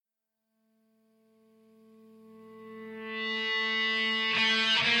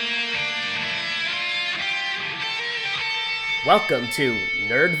Welcome to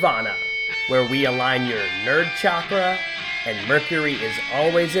Nerdvana, where we align your nerd chakra and Mercury is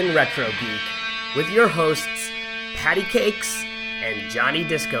always in Retro Geek, with your hosts, Patty Cakes and Johnny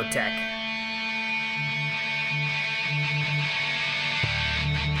Discotheque.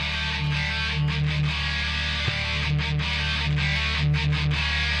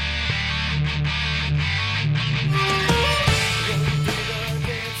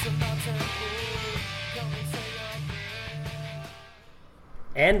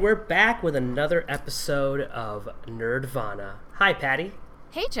 And we're back with another episode of Nerdvana. Hi, Patty.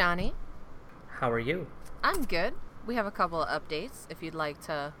 Hey, Johnny. How are you? I'm good. We have a couple of updates if you'd like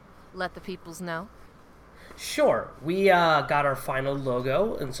to let the peoples know. Sure. We got our final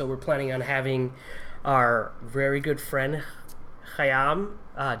logo, and so we're planning on having our very good friend Khayyam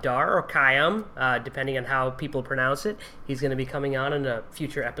Dar, or Khayyam, depending on how people pronounce it. He's going to be coming on in a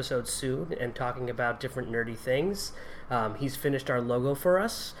future episode soon and talking about different nerdy things. He's finished our logo for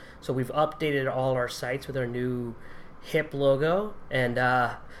us, so we've updated all our sites with our new hip logo. And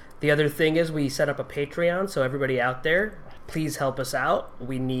the other thing is we set up a Patreon, so everybody out there, please help us out.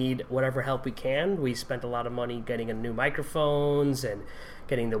 We need whatever help we can. We spent a lot of money getting a new microphones and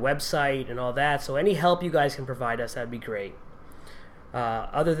getting the website and all that, so any help you guys can provide us, that'd be great.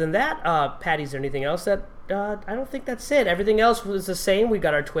 Other than that, Patty, is there anything else that... I don't think that's it. Everything else was the same. We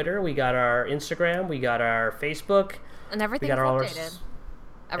got our Twitter, we got our Instagram, we got our Facebook. And everything's updated.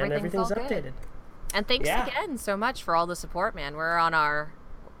 Everything's updated. And thanks again so much for all the support, man. We're on our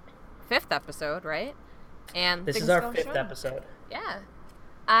 5th episode, right? And this is our 5th episode. Yeah.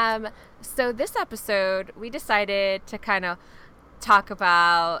 So this episode, we decided to kind of talk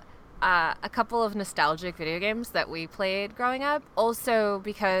about a couple of nostalgic video games that we played growing up. Also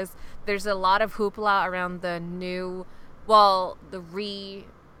because there's a lot of hoopla around the new, I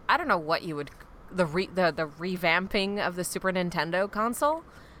don't know what you would, the revamping of the Super Nintendo console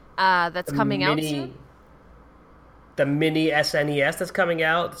that's coming out soon. The mini SNES that's coming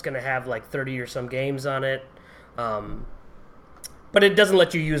out. It's going to have like 30 or some games on it. But it doesn't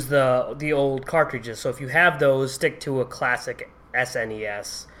let you use the old cartridges. So if you have those, stick to a classic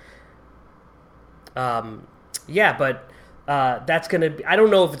SNES. But that's going to be... I don't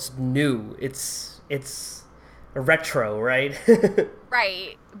know if it's new. It's a retro, right?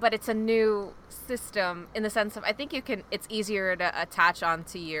 Right, but it's a new system in the sense of, I think it's easier to attach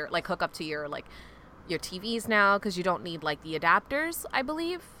onto your, hook up to your TVs now, because you don't need the adapters, I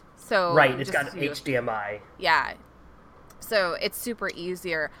believe. So right, it's got HDMI. Yeah, so it's super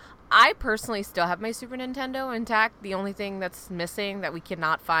easier. I personally still have my Super Nintendo intact. The only thing that's missing that we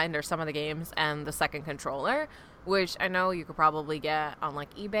cannot find are some of the games and the second controller, which I know you could probably get on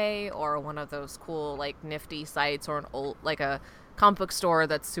eBay or one of those cool nifty sites, or an old a comic book store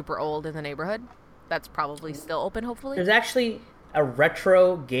that's super old in the neighborhood. That's probably still open, hopefully. There's actually a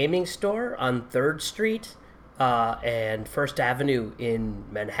retro gaming store on 3rd Street and 1st Avenue in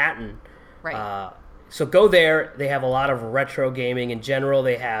Manhattan. Right. So go there. They have a lot of retro gaming in general.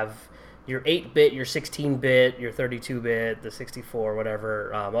 They have your 8-bit, your 16-bit, your 32-bit, the 64,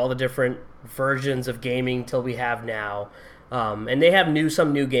 whatever, all the different versions of gaming till we have now. And they have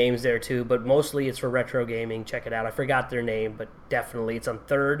some new games there too, but mostly it's for retro gaming. Check it out. I forgot their name, but definitely it's on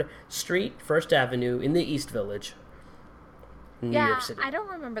 3rd Street, 1st Avenue in the East Village, New York City. I don't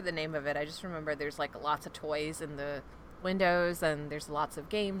remember the name of it. I just remember there's lots of toys in the windows, and there's lots of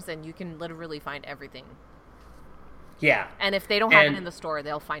games, and you can literally find everything. Yeah. And if they don't have it in the store,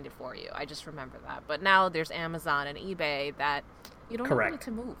 they'll find it for you. I just remember that. But now there's Amazon and eBay that you don't need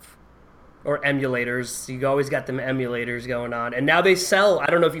to move. Or emulators. You always got them emulators going on. And now they sell, I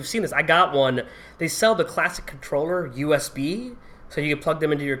don't know if you've seen this, I got one. They sell the classic controller USB, so you can plug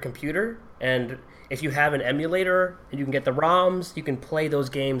them into your computer. And if you have an emulator and you can get the ROMs, you can play those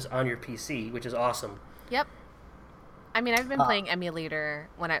games on your PC, which is awesome. Yep. I mean, I've been playing emulator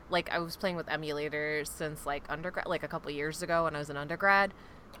when I was playing with emulators since undergrad, a couple years ago when I was an undergrad,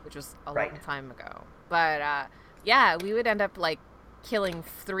 which was a long time ago. But we would end up killing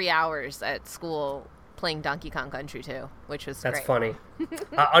 3 hours at school playing Donkey Kong Country 2, which was That's great. funny.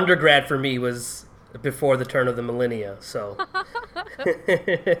 Undergrad for me was before the turn of the millennia, so.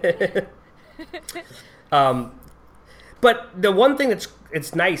 But the one thing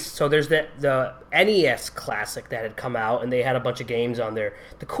it's nice, so there's the NES Classic that had come out, and they had a bunch of games on there.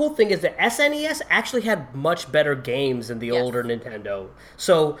 The cool thing is the SNES actually had much better games than the older Nintendo.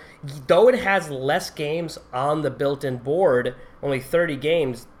 So though it has less games on the built-in board, only 30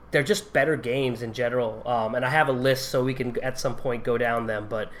 games, they're just better games in general. And I have a list so we can at some point go down them.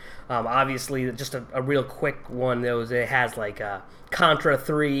 But obviously, just a real quick one. It has like Contra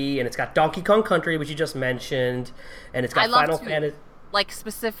 3, and it's got Donkey Kong Country, which you just mentioned, and it's got Final Fantasy. Like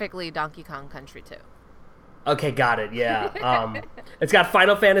specifically Donkey Kong Country 2. Okay, got it. Yeah, it's got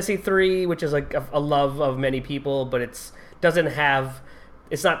Final Fantasy 3, which is like a love of many people, but it's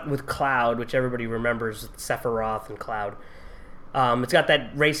not with Cloud, which everybody remembers Sephiroth and Cloud. It's got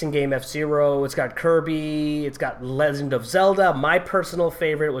that racing game F-Zero. It's got Kirby. It's got Legend of Zelda. My personal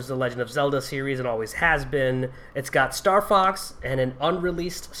favorite was the Legend of Zelda series and always has been. It's got Star Fox and an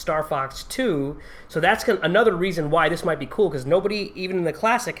unreleased Star Fox 2. So that's another reason why this might be cool, because nobody, even in the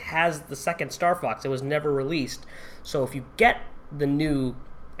classic, has the second Star Fox. It was never released. So if you get the new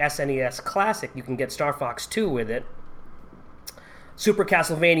SNES Classic, you can get Star Fox 2 with it. Super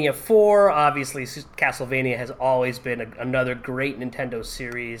Castlevania 4, obviously Castlevania has always been another great Nintendo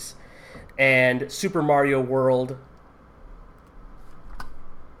series. And Super Mario World.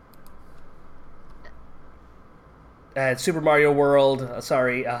 Super Mario World,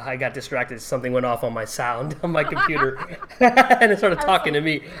 sorry, I got distracted. Something went off on my sound on my computer. And it started talking to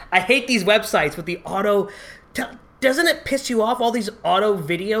me. I hate these websites with the auto... Doesn't it piss you off, all these auto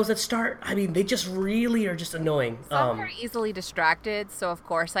videos that start? I mean, they just really are just annoying. Some are easily distracted, so of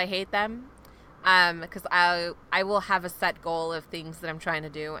course I hate them. Because I will have a set goal of things that I'm trying to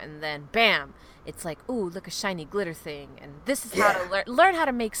do, and then bam, it's like, ooh, look, a shiny glitter thing, and this is how to learn how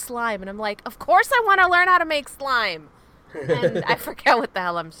to make slime. And I'm like, of course I want to learn how to make slime. And I forget what the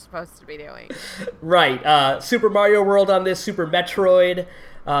hell I'm supposed to be doing. Right. Super Mario World on this, Super Metroid,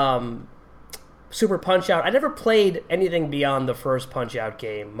 Super Punch-Out. I never played anything beyond the first Punch-Out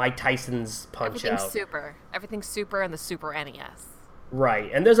game, Mike Tyson's Punch-Out. Everything's Super and the Super NES.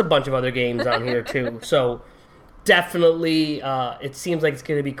 Right, and there's a bunch of other games on here too. So definitely, it seems like it's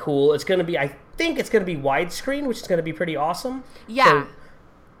going to be cool. I think it's going to be widescreen, which is going to be pretty awesome. Yeah. So,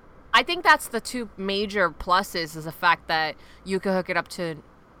 I think that's the two major pluses, is the fact that you can hook it up to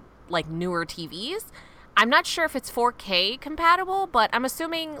like newer TVs. I'm not sure if it's 4K compatible, but I'm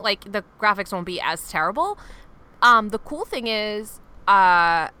assuming like the graphics won't be as terrible. The cool thing is,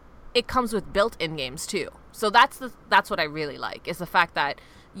 it comes with built-in games too. So that's what I really like, is the fact that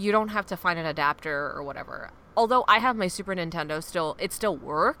you don't have to find an adapter or whatever. Although I have my Super Nintendo it still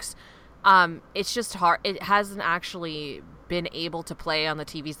works. It's just hard. It hasn't actually been able to play on the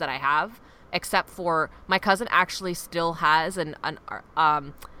TVs that I have, except for my cousin actually still has an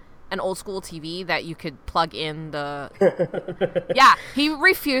old school TV that you could plug in yeah, he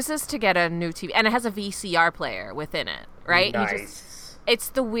refuses to get a new TV, and it has a VCR player within it, right? Nice. It's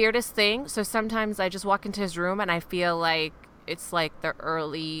the weirdest thing. So sometimes I just walk into his room and I feel like it's like the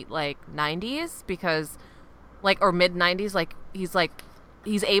early like 90s, because like, or mid 90s, like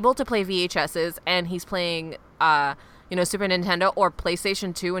he's able to play VHSs and he's playing Super Nintendo or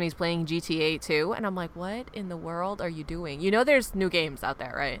PlayStation 2, and he's playing GTA 2, and I'm like, what in the world are you doing? There's new games out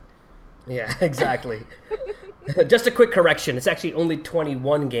there, right? Yeah, exactly. Just a quick correction. It's actually only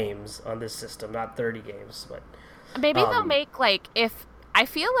 21 games on this system, not 30 games. But maybe they'll make, like, I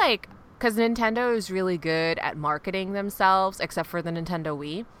feel like, because Nintendo is really good at marketing themselves, except for the Nintendo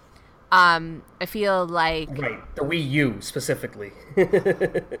Wii. I feel like... Right, the Wii U specifically.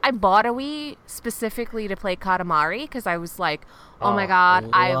 I bought a Wii specifically to play Katamari, because I was like, oh my god,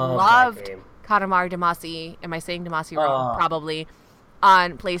 I loved Katamari Damacy. Am I saying Damacy wrong? Probably.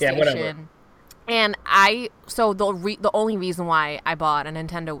 On PlayStation. Yeah, and the only reason why I bought a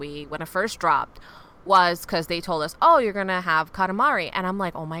Nintendo Wii when it first dropped was because they told us, oh, you're gonna have Katamari, and I'm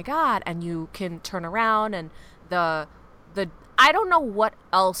like, oh my god, and you can turn around, and the I don't know what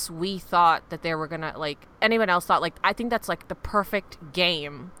else we thought that they were gonna, like, anyone else thought, like, I think that's like the perfect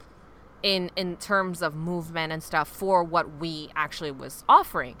game in terms of movement and stuff for what we actually was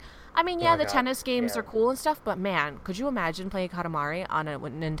offering. I mean, yeah, the tennis games are cool and stuff, but man, could you imagine playing Katamari on a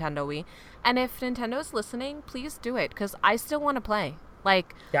Nintendo Wii? And if Nintendo's listening, please do it, because I still want to play.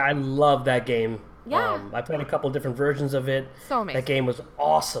 Like, yeah, I love that game. Yeah. I played a couple different versions of it. So amazing. That game was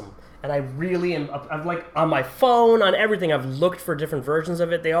awesome. And I really am, I've like, on my phone, on everything, I've looked for different versions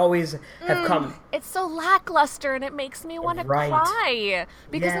of it. They always have come. It's so lackluster, and it makes me want to cry.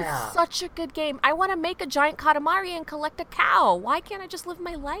 Because it's such a good game. I want to make a giant Katamari and collect a cow. Why can't I just live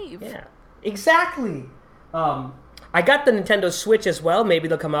my life? Yeah, exactly. I got the Nintendo Switch as well. Maybe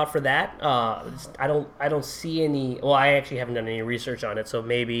they'll come out for that. I don't see any. Well, I actually haven't done any research on it, so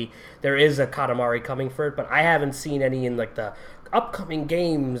maybe there is a Katamari coming for it. But I haven't seen any in like the upcoming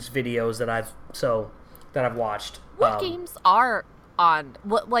games videos that I've watched. What games are on?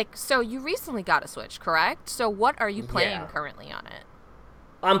 So you recently got a Switch, correct? So what are you playing currently on it?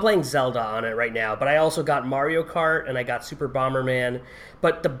 I'm playing Zelda on it right now, but I also got Mario Kart and I got Super Bomberman.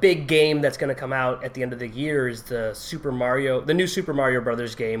 But the big game that's going to come out at the end of the year is the new Super Mario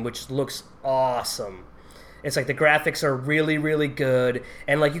Brothers game, which looks awesome. It's like the graphics are really, really good,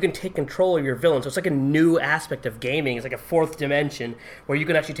 and like you can take control of your villain. So it's like a new aspect of gaming. It's like a fourth dimension where you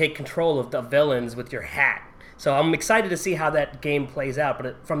can actually take control of the villains with your hat. So I'm excited to see how that game plays out.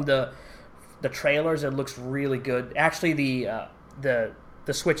 But from the trailers, it looks really good. Actually, the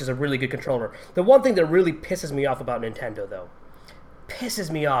Switch is a really good controller. The one thing that really pisses me off about Nintendo, though,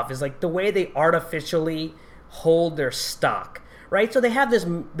 is like the way they artificially hold their stock. Right, so they have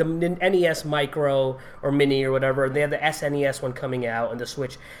the NES Micro or Mini or whatever, and they have the SNES one coming out and the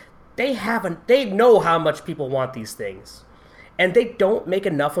Switch. They know how much people want these things, and they don't make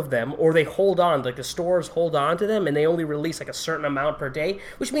enough of them, or they hold on, like the stores hold on to them, and they only release like a certain amount per day,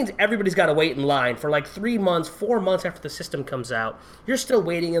 which means everybody's got to wait in line for like 3 months, 4 months after the system comes out. You're still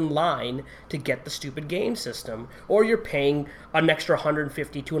waiting in line to get the stupid game system, or you're paying an extra $150,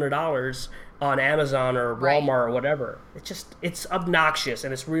 $200 on Amazon or Walmart or whatever. It's obnoxious,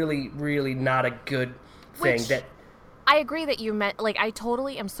 and it's really, really not a good thing. I agree that you meant, like, I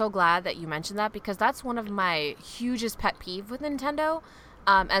totally am so glad that you mentioned that, because that's one of my hugest pet peeve with Nintendo.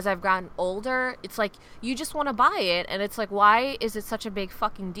 As I've gotten older, it's like you just want to buy it, and it's like, why is it such a big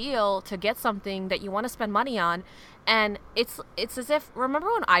fucking deal to get something that you want to spend money on? And it's as if,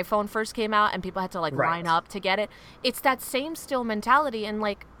 remember when iPhone first came out and people had to like line up to get it? It's that same still mentality, and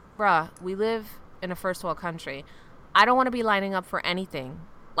like, bruh, we live in a first world country. I don't want to be lining up for anything.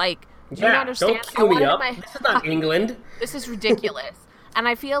 Like, do you understand? Don't queue me up. This is not England. This is ridiculous. And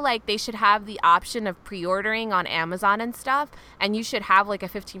I feel like they should have the option of pre-ordering on Amazon and stuff, and you should have like a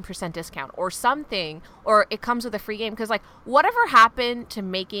 15% discount or something, or it comes with a free game. Because like, whatever happened to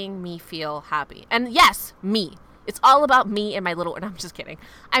making me feel happy? And yes, me. It's all about me and my little... And I'm just kidding.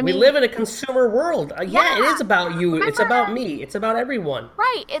 I mean, we live in a consumer world. Yeah, it is about you. Remember, it's about me. It's about everyone.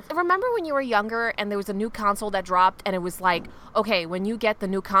 Right. Remember when you were younger and there was a new console that dropped, and it was like, okay, when you get the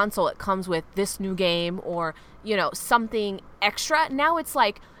new console, it comes with this new game or, you know, something extra. Now it's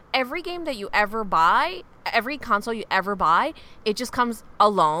like every game that you ever buy, every console you ever buy, it just comes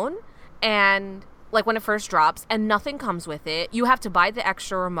alone. And like when it first drops, and nothing comes with it. You have to buy the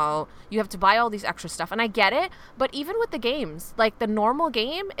extra remote. You have to buy all these extra stuff. And I get it, but even with the games, like the normal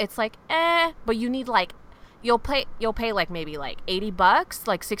game, it's like, but you need like, you'll pay like maybe like $80,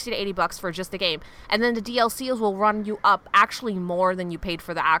 like $60 to $80 for just the game. And then the DLCs will run you up actually more than you paid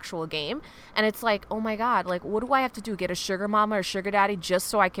for the actual game. And it's like, oh my God, like what do I have to do? Get a sugar mama or sugar daddy just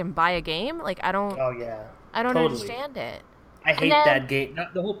so I can buy a game? Like I don't understand it. I hate that game.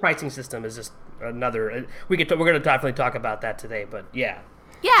 The whole pricing system is just another. We're going to definitely talk about that today, but yeah.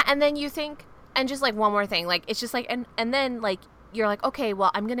 Yeah, and then you think, and just like one more thing, like it's just like, and then like you're like, okay, well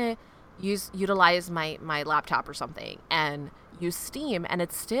I'm gonna utilize my laptop or something and use Steam, and they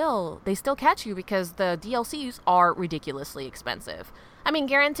still catch you because the DLCs are ridiculously expensive. I mean,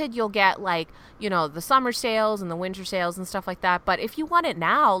 granted, you'll get like, you know, the summer sales and the winter sales and stuff like that, but if you want it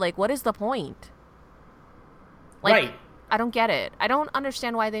now, like what is the point? Like, right. I don't get it. I don't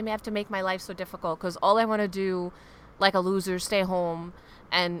understand why they may have to make my life so difficult, because all I want to do, like a loser, stay home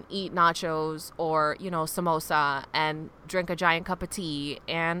and eat nachos or, you know, samosa and drink a giant cup of tea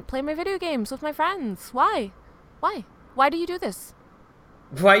and play my video games with my friends. Why? Why do you do this?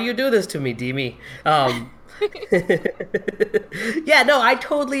 Why you do this to me, Demi? Yeah, no, I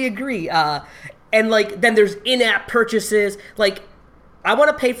totally agree. And like, then there's in-app purchases. Like, I want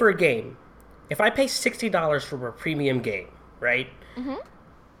to pay for a game. If I pay $60 for a premium game, right? Mm-hmm.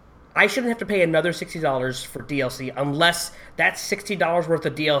 I shouldn't have to pay another $60 for DLC unless that $60 worth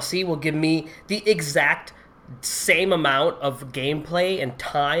of DLC will give me the exact same amount of gameplay and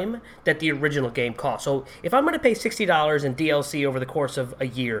time that the original game cost. So if I'm going to pay $60 in DLC over the course of a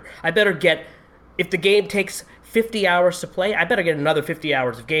year, I better get, if the game takes 50 hours to play, I better get another 50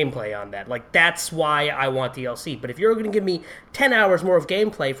 hours of gameplay on that. Like, that's why I want DLC. But if you're going to give me 10 hours more of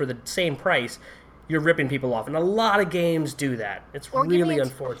gameplay for the same price, you're ripping people off. And a lot of games do that. It's really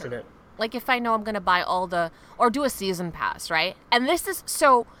unfortunate. Like, if I know I'm going to buy or do a season pass, right? And this is,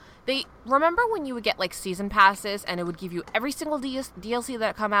 so, remember when you would get, like, season passes, and it would give you every single DLC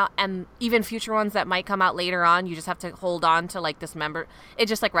that come out, and even future ones that might come out later on, you just have to hold on to, like, this it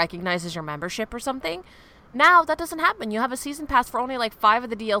just, like, recognizes your membership or something. Now, that doesn't happen. You have a season pass for only like 5 of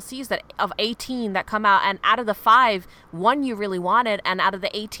the DLCs of 18 that come out, and out of the 5, 1 you really wanted, and out of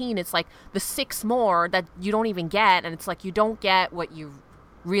the 18, it's like the 6 more that you don't even get, and it's like you don't get what you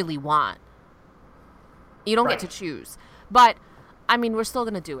really want. You don't get to choose. But, I mean, we're still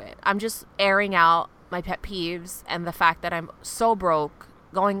going to do it. I'm just airing out my pet peeves and the fact that I'm so broke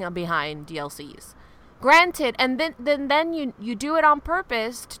going behind DLCs. Granted, and then you do it on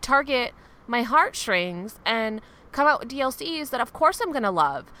purpose to target my heartstrings and come out with DLCs that of course I'm gonna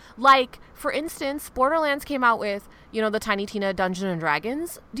love. Like, for instance, Borderlands came out with, the Tiny Tina Dungeons and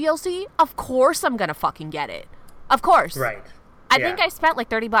Dragons DLC. Of course I'm gonna fucking get it. Of course. Right. I think I spent like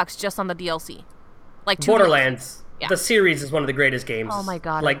 $30 just on the DLC. Like Borderlands, the series is one of the greatest games. Oh my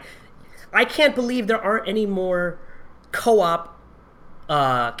god. Like, I can't believe there aren't any more co-op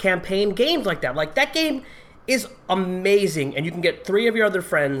campaign games like that. Like, that game is amazing, and you can get 3 of your other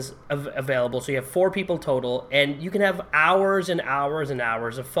friends available, so you have 4 people total, and you can have hours and hours and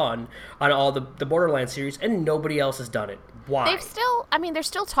hours of fun on all the Borderlands series, and nobody else has done it. Why? There's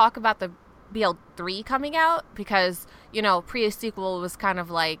still talk about the BL3 coming out, because, pre-sequel was kind of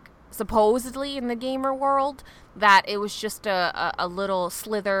like, supposedly in the gamer world, that it was just a little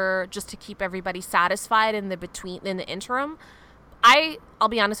slither just to keep everybody satisfied in the interim. I'll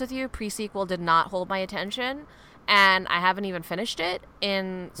be honest with you, pre-sequel did not hold my attention, and I haven't even finished it.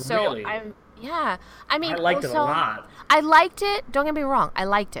 And so really? I liked it a lot. I liked it. Don't get me wrong. I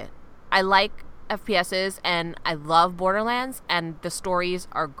liked it. I like FPSs, and I love Borderlands, and the stories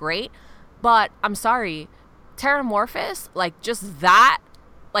are great. But I'm sorry, Terramorphous, just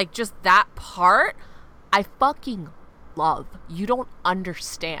that part, I fucking love. You don't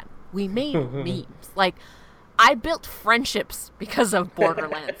understand. We made memes. I built friendships because of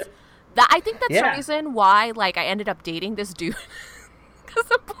Borderlands. I think that's the reason why, I ended up dating this dude because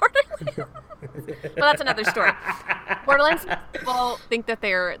of Borderlands. But that's another story. Borderlands people think that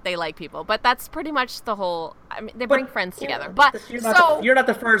they like people, but that's pretty much the whole. They bring friends together. But you're not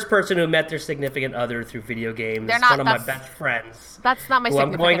the first person who met their significant other through video games. They're not one of my best friends. That's not my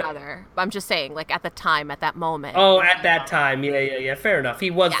significant other. I'm just saying, at the time, at that moment. Oh, at that time, yeah. Fair enough.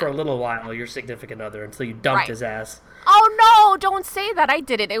 He was for a little while your significant other until you dumped his ass. Oh no! Don't say that. I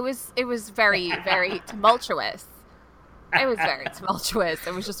did it. It was very, very tumultuous. It was very tumultuous.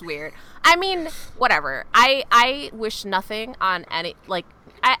 It was just weird. Whatever. I wish nothing on any,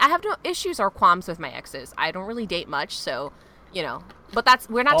 I have no issues or qualms with my exes. I don't really date much, so, but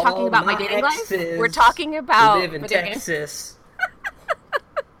we're not talking about my dating life. We're talking about live in Texas.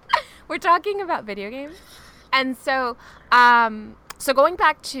 We're talking about video games. And so, so going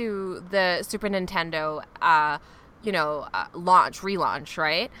back to the Super Nintendo, relaunch,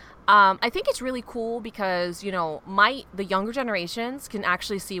 right? I think it's really cool because, the younger generations can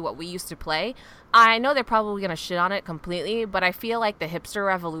actually see what we used to play. I know they're probably going to shit on it completely, but I feel like the hipster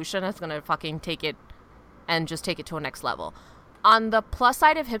revolution is going to fucking take it and just take it to a next level. On the plus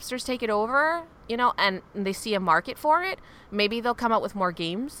side, if hipsters take it over, and they see a market for it, maybe they'll come out with more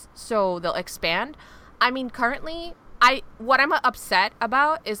games, so they'll expand. Currently, what I'm upset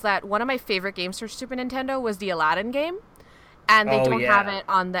about is that one of my favorite games for Super Nintendo was the Aladdin game. And they don't have it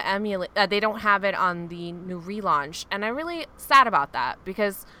on the they don't have it on the new relaunch, and I'm really sad about that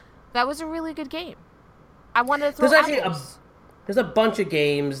because that was a really good game. I wanted to throw. There's a bunch of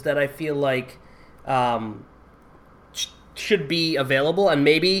games that I feel like should be available, and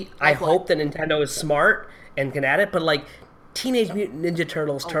maybe I hope that Nintendo is smart and can add it. But Teenage Mutant Ninja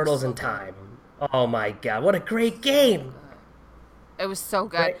Turtles, Turtles in Time. Oh my god, what a great game! It was so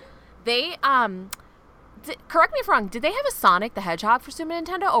good. Right? They correct me if I'm wrong, did they have a Sonic the Hedgehog for Super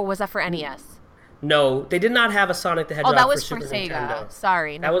Nintendo, or was that for NES? No, they did not have a Sonic the Hedgehog for Super Nintendo. Sega.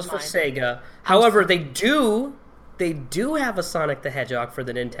 Sorry, that was for Sega. However, they do have a Sonic the Hedgehog for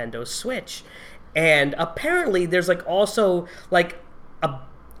the Nintendo Switch. And apparently there's also a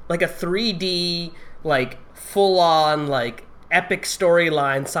 3D full on epic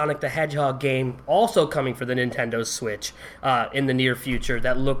storyline Sonic the Hedgehog game also coming for the Nintendo Switch in the near future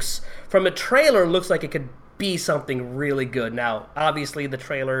that looks, from a trailer, looks like it could be something really good. Now, obviously the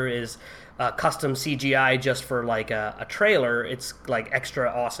trailer is custom CGI just for a trailer. It's extra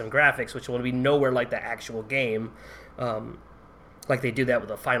awesome graphics, which will be nowhere like the actual game. They do that with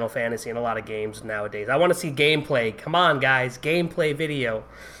a Final Fantasy and a lot of games nowadays. I want to see gameplay. Come on, guys, gameplay video.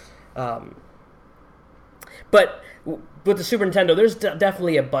 But with the Super Nintendo, there's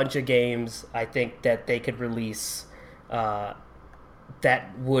definitely a bunch of games I think that they could release that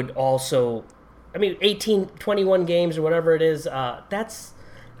would also, 18, 21 games or whatever it is. There's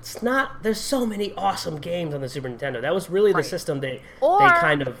so many awesome games on the Super Nintendo. That was really the system they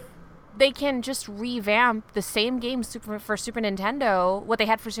kind of. They can just revamp the same games for Super Nintendo, what they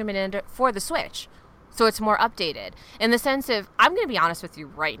had for Super Nintendo for the Switch. So it's more updated. In the sense of, I'm going to be honest with you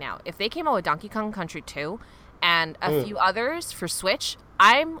right now. If they came out with Donkey Kong Country 2 and a few others for Switch,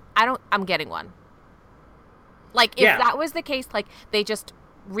 I'm getting one. If that was the case, they just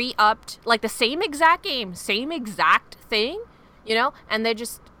re-upped, the same exact game, same exact thing, and they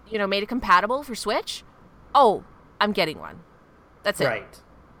just, made it compatible for Switch. Oh, I'm getting one. That's it. Right.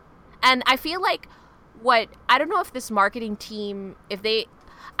 And I feel like I don't know if this marketing team,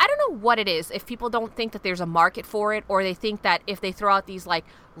 I don't know what it is, if people don't think that there's a market for it, or they think that if they throw out these like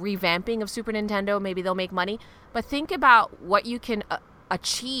revamping of Super Nintendo, maybe they'll make money. But think about what you can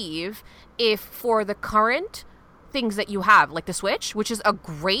achieve if for the current things that you have, like the Switch, which is a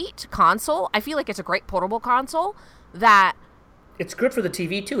great console. I feel like it's a great portable console that... It's good for the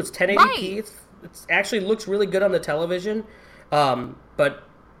TV too. It's 1080p. Right. It actually looks really good on the television. But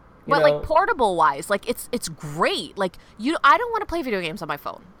like portable wise, like it's great. Like I don't want to play video games on my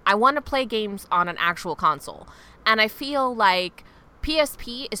phone. I want to play games on an actual console. And I feel like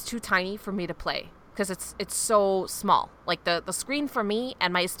PSP is too tiny for me to play because it's so small. Like the screen for me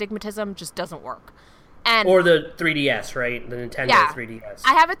and my astigmatism just doesn't work. Or the 3DS, right? The Nintendo 3DS.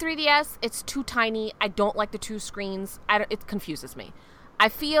 I have a 3DS. It's too tiny. I don't like the two screens. It confuses me. I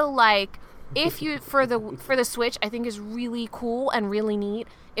feel like if you for the Switch, I think is really cool and really neat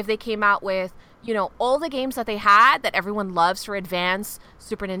if they came out with, all the games that they had that everyone loves for Advance,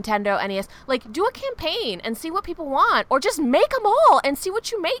 Super Nintendo, NES. Like, do a campaign and see what people want, or just make them all and see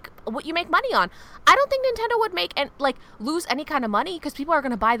what you make money on. I don't think Nintendo would lose any kind of money because people are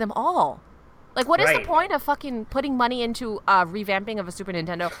going to buy them all. Like, what is the point of fucking putting money into revamping of a Super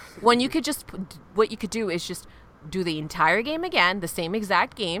Nintendo when you could what you could do is just do the entire game again, the same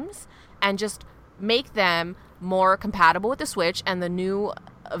exact games, and just make them more compatible with the Switch and the new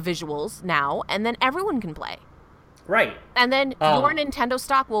visuals now, and then everyone can play. Right. And then your Nintendo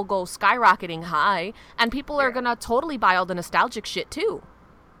stock will go skyrocketing high, and people are going to totally buy all the nostalgic shit, too.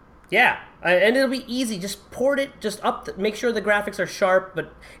 Yeah, and it'll be easy. Just port it, make sure the graphics are sharp,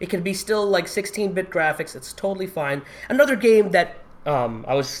 but it can be still like 16-bit graphics. It's totally fine. Another game that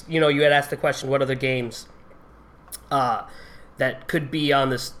you had asked the question, what other games that could be on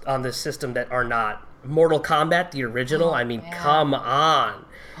this system that are not Mortal Kombat, the original? Come on.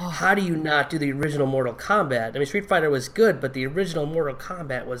 How do you not do the original Mortal Kombat? Street Fighter was good, but the original Mortal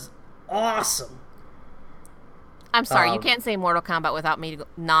Kombat was awesome. I'm sorry, you can't say Mortal Kombat without me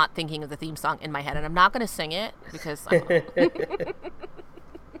not thinking of the theme song in my head, and I'm not going to sing it because...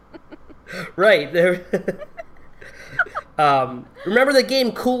 Right. Remember the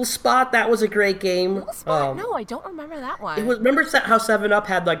game Cool Spot? That was a great game. Cool Spot? No, I don't remember that one. Remember how 7-Up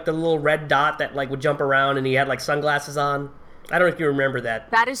had like the little red dot that like would jump around and he had like sunglasses on? I don't know if you remember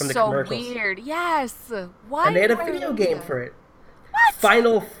that. That is from the so commercials. Weird. Yes. Why? And they had a video game for it. What?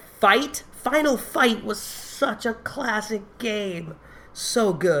 Final Fight was such a classic game.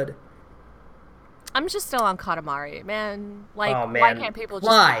 So good. I'm just still on Katamari, man. Like, oh, man. Why can't people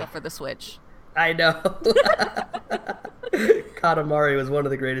just pick up for the Switch? I know. Katamari was one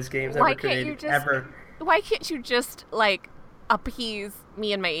of the greatest games ever created. Why can't you just, like, appease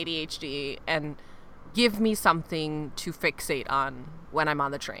me and my ADHD and give me something to fixate on when I'm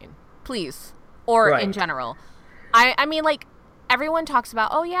on the train? Please. Or in general. I mean, like, everyone talks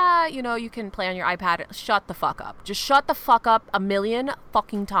about, oh, yeah, you can play on your iPad. Shut the fuck up. Just shut the fuck up a million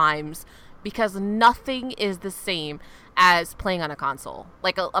fucking times, because nothing is the same as playing on a console,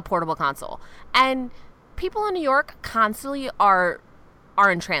 like a portable console. And people in New York constantly are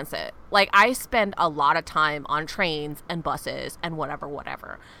in transit. Like, I spend a lot of time on trains and buses and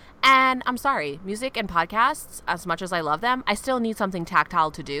whatever. And I'm sorry, music and podcasts, as much as I love them, I still need something tactile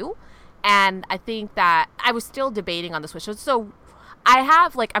to do. And I think that I was still debating on the Switch. So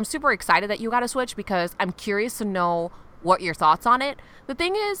I'm super excited that you got a Switch because I'm curious to know what your thoughts on it. The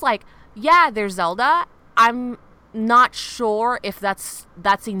thing is, like, yeah, there's Zelda. I'm not sure if that's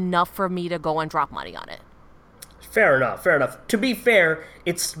enough for me to go and drop money on it. Fair enough. To be fair,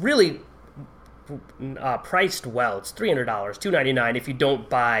 it's really priced well. It's $300, $299 if you don't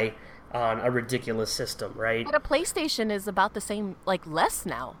buy on a ridiculous system, right? But a PlayStation is about the same, like, less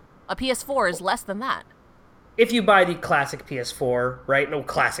now. A PS4 is less than that. If you buy the classic PS4, right? No,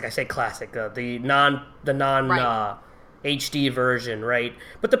 classic. I say classic. The non right. HD version, right?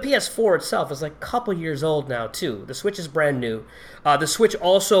 But the PS4 itself is like a couple years old now, too. The Switch is brand new. The Switch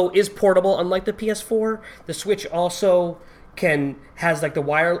also is portable, unlike the PS4. The Switch also has like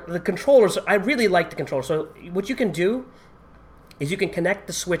the controllers. I really like the controllers. So what you can do is you can connect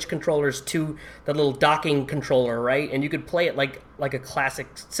the Switch controllers to the little docking controller, right? And you could play it like a classic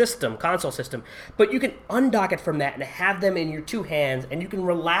console system. But you can undock it from that and have them in your two hands, and you can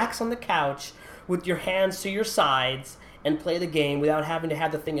relax on the couch with your hands to your sides and play the game without having to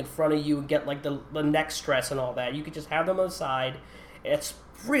have the thing in front of you and get like the neck stress and all that. You could just have them on the side. It's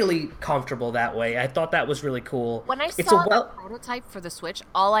really comfortable that way. I thought that was really cool. When I It's a saw the well. prototype for the Switch,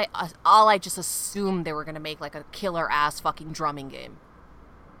 all I just assumed they were gonna make like a killer ass fucking drumming game.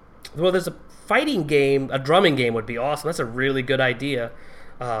 Well, there's a fighting game, a drumming game would be awesome. That's a really good idea.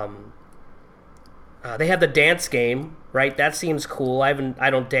 Um, they have the dance game, right? That seems cool. I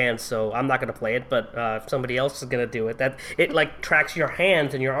don't dance, so I'm not gonna play it. But if somebody else is gonna do it, that it like tracks your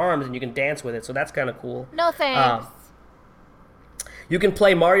hands and your arms, and you can dance with it. So that's kind of cool. No thanks. You can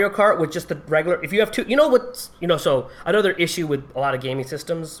play Mario Kart with just the regular. If you have two, you know what? So another issue with a lot of gaming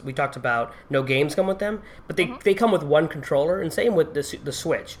systems, we talked about no games come with them, but they come with one controller, and same with the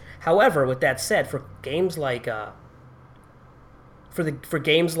Switch. However, with that said, for games like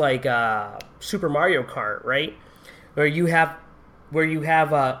Super Mario Kart, right, where you have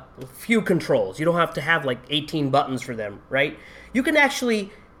a few controls, you don't have to have like 18 buttons for them, right? You can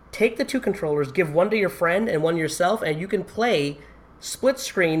actually take the two controllers, give one to your friend and one yourself, and you can play split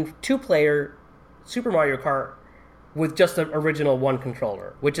screen 2-player Super Mario Kart with just the original one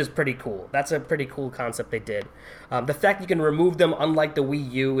controller, which is pretty cool. That's a pretty cool concept they did. The fact you can remove them, unlike the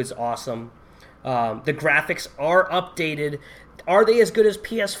Wii U, is awesome. The graphics are updated. Are they as good as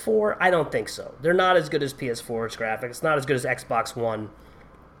PS4? I don't think so. They're not as good as PS4's graphics. It's not as good as Xbox One.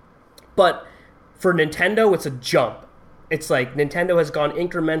 But for Nintendo, it's a jump. It's like Nintendo has gone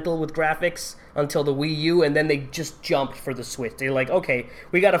incremental with graphics until the Wii U, and then they just jumped for the Switch. They're like, okay,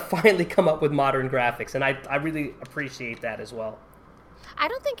 we got to finally come up with modern graphics, and I really appreciate that as well. I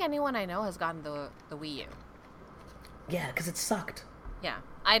don't think anyone I know has gotten the Wii U. Yeah, because it sucked. Yeah,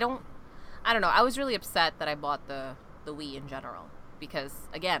 I don't know. I was really upset that I bought the Wii in general because,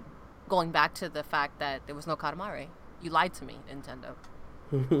 again, going back to the fact that there was no Katamari, you lied to me, Nintendo.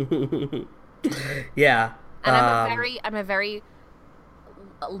 Yeah. And I'm a very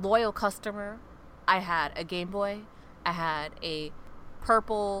loyal customer. I had a Game Boy. I had a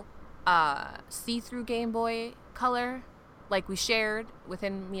purple see-through Game Boy color, like we shared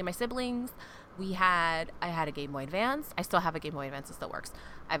within me and my siblings. I had a Game Boy Advance. I still have a Game Boy Advance that still works.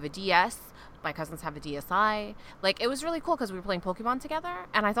 I have a DS. My cousins have a DSi. Like, it was really cool because we were playing Pokemon together,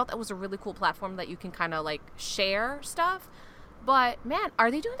 and I thought that was a really cool platform that you can kind of like share stuff. But, man, are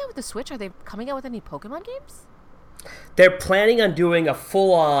they doing that with the Switch? Are they coming out with any Pokemon games? They're planning on doing a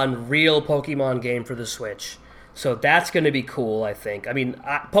full-on real Pokemon game for the Switch. So that's going to be cool, I think. I mean,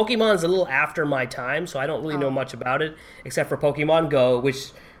 Pokemon's a little after my time, so I don't really know much about it, except for Pokemon Go,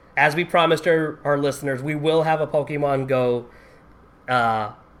 which, as we promised our listeners, we will have a Pokemon Go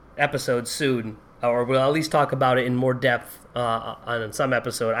episode soon. Or we'll at least talk about it in more depth on some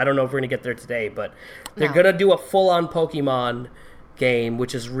episode. I don't know if we're going to get there today, but they're going to do a full-on Pokemon game,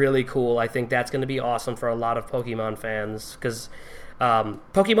 which is really cool. I think that's going to be awesome for a lot of Pokemon fans because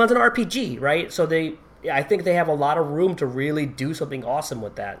Pokemon's an RPG, right? So I think they have a lot of room to really do something awesome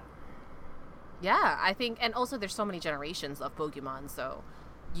with that. Yeah, I think, and also there's so many generations of Pokemon, so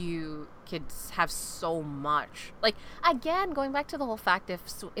you could have so much. Like, again, going back to the whole fact, if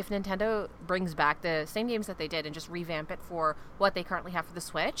Nintendo brings back the same games that they did and just revamp it for what they currently have for the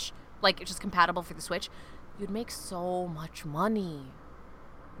Switch, like, it's just compatible for the Switch, you'd make so much money.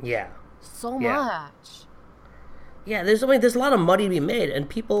 Yeah. So much. Yeah, there's a lot of money to be made, and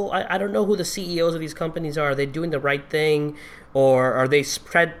people, I don't know who the CEOs of these companies are. Are they doing the right thing, or are they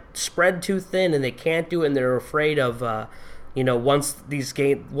spread too thin and they can't do it, and they're afraid of once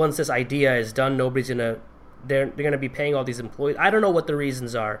this idea is done, they're gonna be paying all these employees. I don't know what the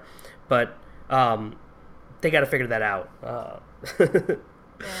reasons are, but they got to figure that out.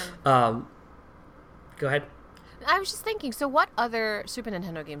 Go ahead. I was just thinking. So, what other Super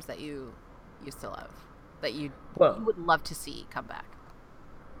Nintendo games that you still have that you would love to see come back?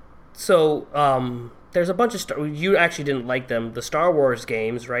 So, there's a bunch of you actually didn't like them. The Star Wars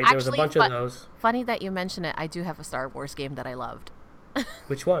games, right? There was a bunch of those. Funny that you mention it. I do have a Star Wars game that I loved.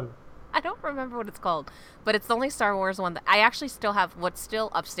 Which one? I don't remember what it's called, but it's the only Star Wars one that I actually still have. What's still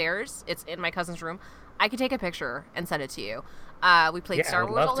upstairs? It's in my cousin's room. I could take a picture and send it to you. We played Star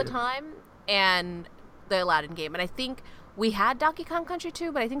Wars all the time, and the Aladdin game. And I think we had Donkey Kong Country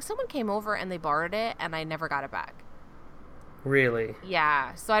 2, but I think someone came over and they borrowed it, and I never got it back. Really?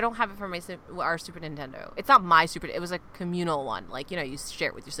 Yeah, so I don't have it for our Super Nintendo. It's not my Super. It was a communal one, like, you share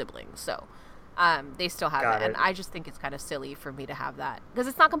it with your siblings. So, they still have it, and I just think it's kind of silly for me to have that because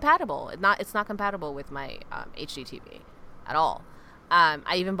it's not compatible. It's not compatible with my HD TV at all.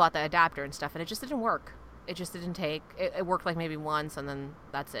 I even bought the adapter and stuff, and it just didn't work. It just didn't take. It worked like maybe once, and then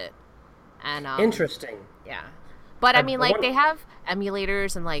that's it. And interesting. Yeah. But I mean, like, they have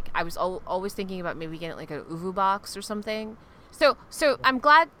emulators, and like I was always thinking about maybe getting like a Uvu box or something. So I'm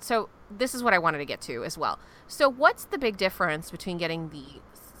glad. So this is what I wanted to get to as well. So what's the big difference between getting the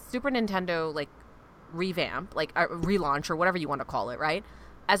Super Nintendo like revamp, like a relaunch or whatever you want to call it, right?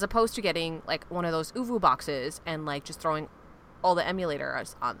 As opposed to getting like one of those Uvu boxes and like just throwing all the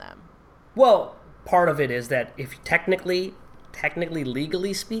emulators on them. Well, part of it is that if technically,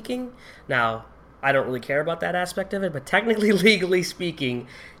 legally speaking, now I don't really care about that aspect of it, but technically, legally speaking,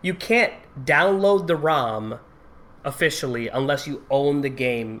 you can't download the ROM officially unless you own the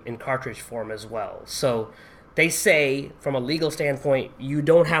game in cartridge form as well. So they say, from a legal standpoint, you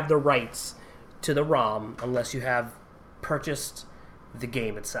don't have the rights to the ROM unless you have purchased the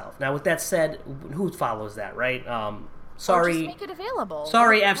game itself. Now, with that said, who follows that, right? Sorry, or just make it available.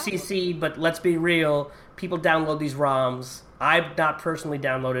 Sorry, FCC, but let's be real. People download these ROMs. I've not personally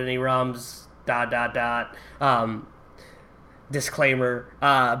downloaded any ROMs. ... Disclaimer.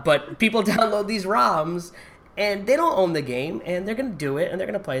 But people download these ROMs, and they don't own the game, and they're going to do it, and they're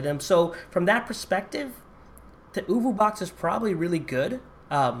going to play them. So, from that perspective, the Uvu box is probably really good.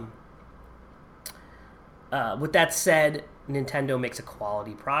 With that said, Nintendo makes a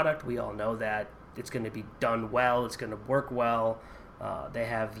quality product. We all know that. It's going to be done well. It's going to work well. They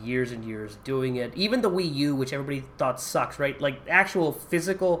have years and years doing it. Even the Wii U, which everybody thought sucks, right? Like, actual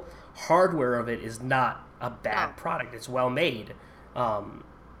physical hardware of it is not a bad product. It's well made.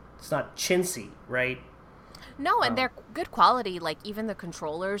 It's not chintzy, right? No, and they're good quality. Like, even the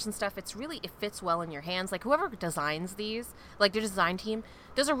controllers and stuff, it fits well in your hands. Like, whoever designs these, like, their design team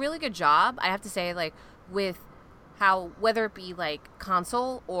does a really good job, I have to say, like, with how, whether it be like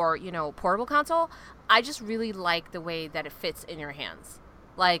console or, you know, portable console, I just really like the way that it fits in your hands.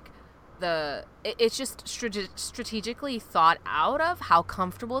 Like, it's just strategically thought out of how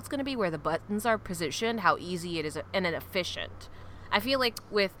comfortable it's going to be, where the buttons are positioned, how easy it is, and efficient. I feel like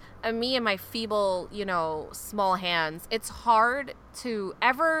with me and my feeble, you know, small hands, it's hard to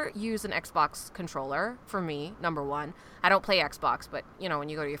ever use an Xbox controller for me, number one. I don't play Xbox, but, you know, when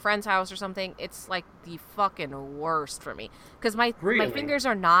you go to your friend's house or something, it's like the fucking worst for me. Because my fingers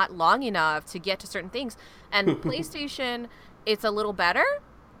are not long enough to get to certain things. And PlayStation, it's a little better,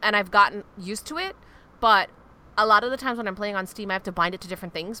 and I've gotten used to it. But a lot of the times when I'm playing on Steam, I have to bind it to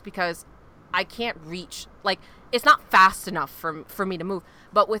different things because I can't reach, like, it's not fast enough for me to move.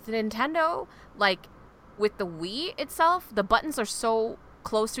 But with Nintendo, like, with the Wii itself, the buttons are so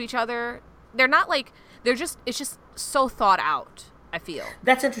close to each other. They're not like, it's just so thought out, I feel.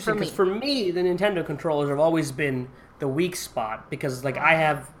 That's interesting, because for me, the Nintendo controllers have always been the weak spot, because, like, I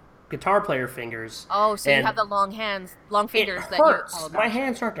have guitar player fingers. Oh, so you have the long fingers. It hurts. My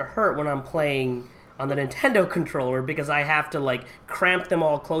hands start to hurt when I'm playing on the Nintendo controller because I have to, like, cramp them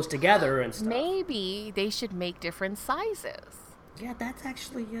all close together and stuff. Maybe they should make different sizes. Yeah, that's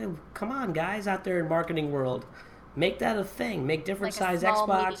actually, come on, guys out there in marketing world. Make that a thing. Make different like size a small,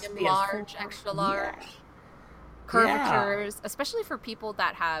 Xbox, medium, large, extra large. Yeah. Curvatures, especially for people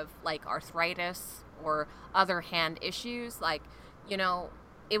that have, like, arthritis or other hand issues. Like, you know,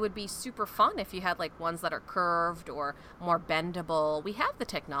 it would be super fun if you had, like, ones that are curved or more bendable. We have the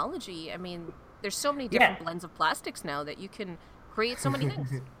technology. I mean, there's so many different blends of plastics now that you can create so many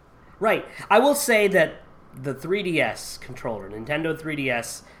things. Right. I will say that the 3DS controller, Nintendo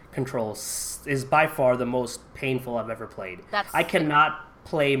 3DS controls, is by far the most painful I've ever played. I cannot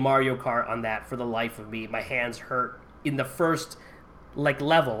play Mario Kart on that for the life of me. My hands hurt in the first, like,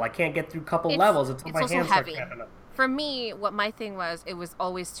 level. I can't get through a couple levels until my hands start cramping up. For me, what my thing was, it was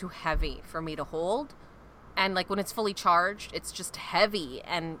always too heavy for me to hold. And, like, when it's fully charged, it's just heavy,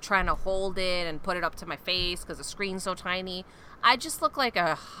 and trying to hold it and put it up to my face because the screen's so tiny, I just look like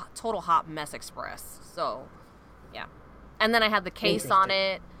a total hot mess express. So, yeah. And then I had the case on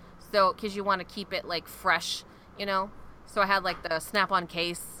it, so because you want to keep it, like, fresh, you know. So I had, like, the snap-on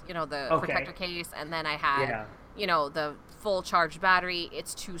case, you know, the protector case, and then I had, you know, the full charged battery.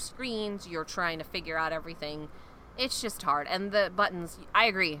 It's 2 screens. You're trying to figure out everything. It's just hard. And the buttons, I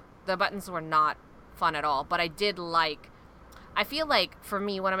agree, the buttons were not fun at all, but I feel like for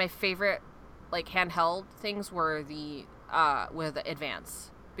me, one of my favorite, like, handheld things were the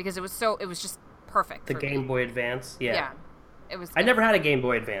Advance, because it was just perfect. The Game Boy Advance, yeah, it was. I never had a Game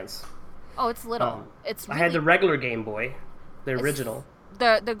Boy Advance. Oh, it's little. I had the regular Game Boy, the original.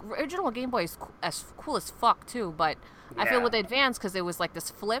 The original Game Boy is cool as fuck too, but I feel with the Advance, because it was like this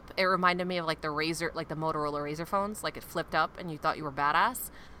flip, it reminded me of, like, the Razr, like the Motorola Razr phones, like it flipped up and you thought you were badass.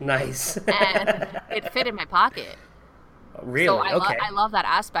 Nice. And it fit in my pocket. Really? So I love that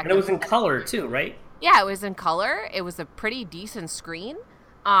aspect. And it was in color too, right? Yeah, it was in color. It was a pretty decent screen.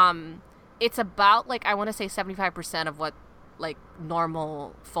 It's about, like, I want to say 75% of what, like,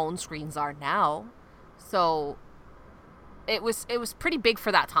 normal phone screens are now. So it was pretty big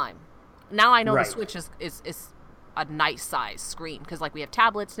for that time. Now I know the Switch is a nice size screen, because like we have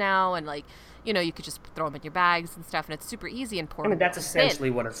tablets now, and like, you know, you could just throw them in your bags and stuff, and it's super easy and portable. I mean, that's essentially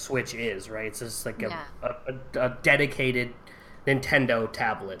what a Switch is, right? It's just like a dedicated Nintendo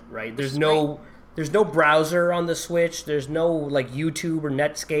tablet, right? There's no browser on the Switch. There's no like YouTube or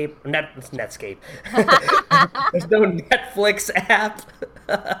Netscape. There's no Netflix app.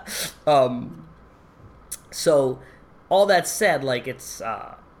 So all that said, like it's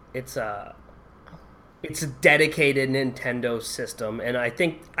a dedicated Nintendo system, and I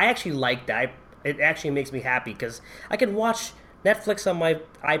actually like that. It actually makes me happy because I can watch Netflix on my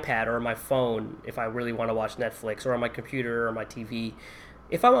iPad or my phone if I really want to watch Netflix, or on my computer or my TV.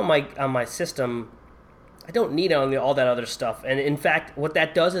 If I'm on my system, I don't need all that other stuff. And in fact, what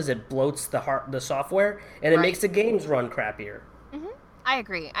that does is it bloats the software, and it makes the games run crappier. Mm-hmm. I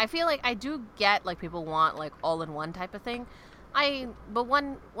agree. I feel like I do get like people want like all-in-one type of thing. But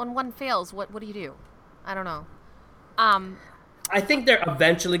when one fails, what do you do? I don't know. I think they're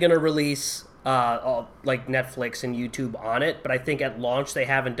eventually going to release like Netflix and YouTube on it, but I think at launch they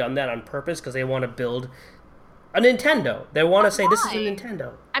haven't done that on purpose because they want to build a Nintendo. They want to say this is a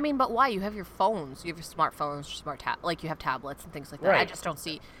Nintendo. I mean, but why? You have your phones, you have your smartphones, like you have tablets and things like that. Right. I just don't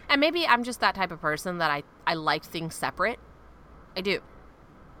see. And maybe I'm just that type of person that I like things separate. I do.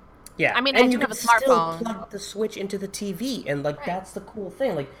 Yeah, I mean, and I you do have can a smartphone. still plug the Switch into the TV, and like that's the cool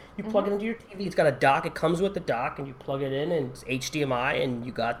thing. Like you plug it into your TV, it's got a dock. It comes with the dock, and you plug it in, and it's HDMI, and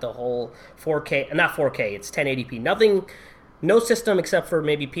you got the whole 4K. Not 4K. It's 1080p. Nothing, no system except for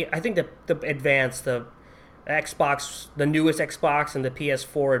maybe I think the advanced, the Xbox, the newest Xbox, and the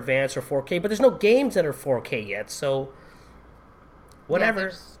PS4 Advanced are 4K. But there's no games that are 4K yet, so whatever. Yeah,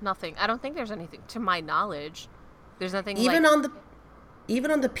 there's nothing. I don't think there's anything, to my knowledge. There's nothing. Even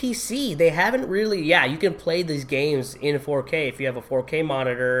on the PC, they haven't really. Yeah, you can play these games in 4K if you have a 4K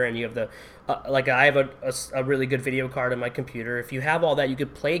monitor and you have the like I have a really good video card on my computer. If you have all that, you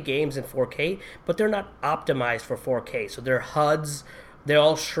could play games in 4K, but they're not optimized for 4K. So their HUDs, they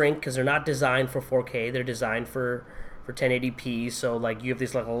all shrink because they're not designed for 4K. They're designed for 1080p. So like you have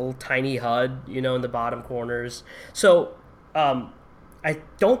this like little tiny HUD, you know, in the bottom corners. So I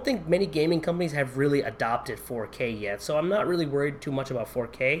don't think many gaming companies have really adopted 4K yet, so I'm not really worried too much about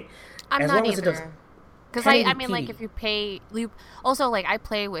 4K. I'm not either. Because I mean, like, if you pay, also, like, I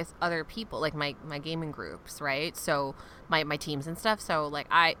play with other people, like my gaming groups, right? So my teams and stuff. So like,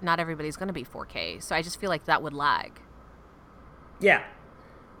 not everybody's going to be 4K. So I just feel like that would lag. Yeah.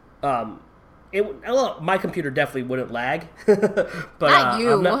 My computer definitely wouldn't lag, but not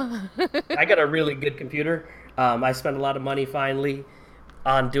you. I got a really good computer. I spent a lot of money finally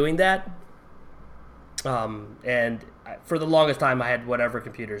on doing that, and for the longest time I had whatever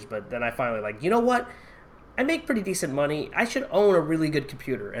computers, but then I finally like, you know what, I make pretty decent money, I should own a really good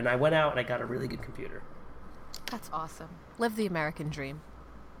computer, and I went out and I got a really good computer. That's awesome. Live the American dream.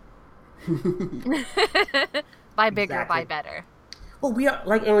 Buy bigger, exactly. Buy better. Well, we are,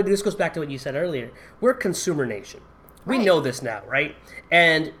 like, and this goes back to what you said earlier, we're a consumer nation. We know this now, right?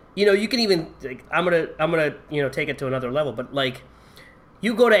 And you know, you can even like, I'm gonna you know, take it to another level, but like,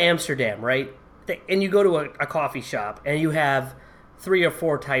 you go to Amsterdam, right? And you go to a coffee shop, and you have 3 or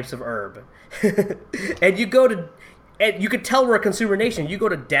 4 types of herb. And you could tell we're a consumer nation. You go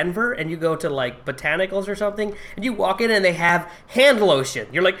to Denver, and you go to, like, Botanicals or something, and you walk in, and they have hand lotion.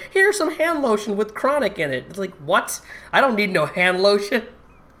 You're like, here's some hand lotion with chronic in it. It's like, what? I don't need no hand lotion.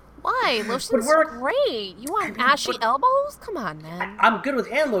 Why? Lotion's great. You want ashy elbows? Come on, man. I'm good with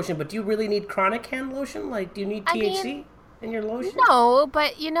hand lotion, but do you really need chronic hand lotion? Like, do you need THC? In your lotion? No,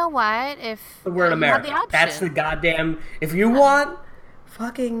 but you know what? But we're in America. That's the goddamn. If you want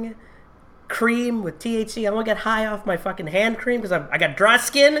fucking cream with THC, I'm gonna get high off my fucking hand cream because I got dry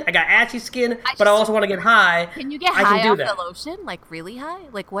skin, I got ashy skin, but I also want to get high. Can you get high off the lotion? Like really high?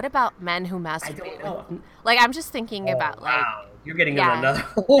 Like what about men who masturbate? I don't know. Like I'm just thinking about like. Wow, you're getting into another.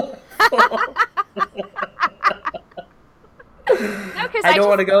 No, I don't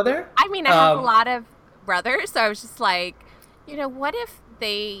want to go there. I mean, I have a lot of brothers, so I was just like. You know, what if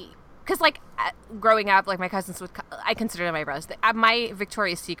they... Because, like, growing up, like, my cousins would... I consider them my brothers. My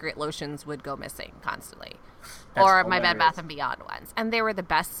Victoria's Secret lotions would go missing constantly. That's or my Bed Bath & Beyond ones. And they were the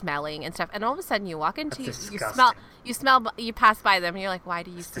best smelling and stuff. And all of a sudden, you walk into... You pass by them, and you're like, why do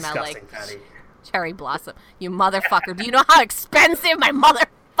you smell like Patty. Cherry Blossom? You motherfucker. Do you know how expensive my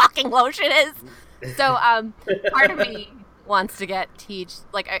motherfucking lotion is? So, part of me wants to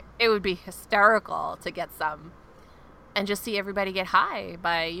like, it would be hysterical to get some... And just see everybody get high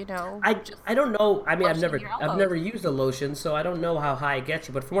by, you know. I don't know. I mean, I've never used a lotion, so I don't know how high it gets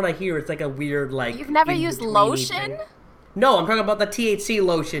you. But from what I hear, it's like a weird like. You've never used lotion? No, I'm talking about the THC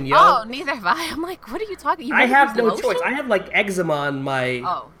lotion, yo. Oh, neither have I. I'm like, what are you talking? You I never have used the no lotion? choice. I have like eczema on my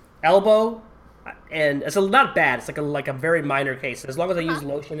Oh. elbow, and it's not bad. It's like a very minor case. As long as I use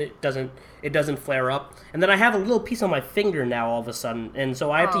lotion, it doesn't flare up. And then I have a little piece on my finger now all of a sudden, and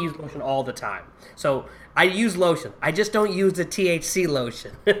so I have to use lotion all the time. So I use lotion. I just don't use the THC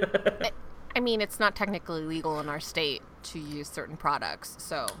lotion. I mean, it's not technically legal in our state to use certain products,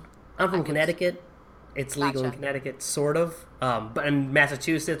 so. I'm from Connecticut. It's legal in Gotcha. Connecticut, sort of, but in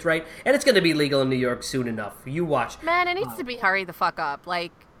Massachusetts, right? And it's going to be legal in New York soon enough. You watch. Man, it needs to be hurry the fuck up.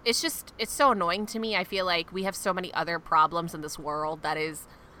 Like, it's so annoying to me. I feel like we have so many other problems in this world that is.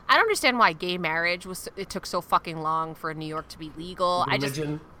 I don't understand why gay marriage it took so fucking long for New York to be legal.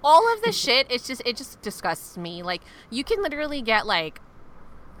 Religion. All of this shit, it just disgusts me. Like, you can literally get like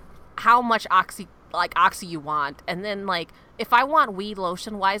how much oxy you want, and then like if I want weed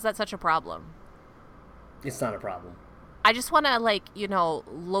lotion, why is that such a problem? It's not a problem. I just want to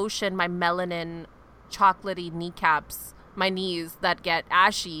lotion my melanin chocolatey kneecaps, my knees that get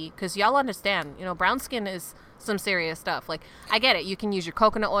ashy, because y'all understand, brown skin is some serious stuff. Like, I get it, you can use your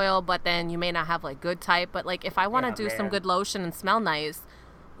coconut oil, but then you may not have like good type. But like, if I want to do some good lotion and smell nice,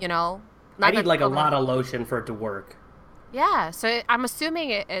 I need like a lot of lotion for it to work. Yeah, so I'm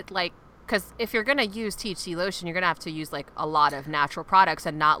assuming it like, because if you're gonna use THC lotion, you're gonna have to use like a lot of natural products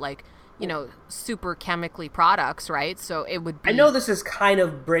and not like super chemically products, right? So it would be. I know this is kind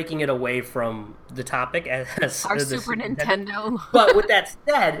of breaking it away from the topic as our the Super Nintendo. But with that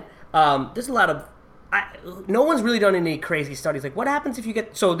said, there's a lot of. No one's really done any crazy studies. Like, what happens if you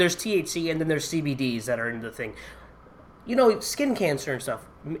get. So there's THC and then there's CBDs that are in the thing. Skin cancer and stuff.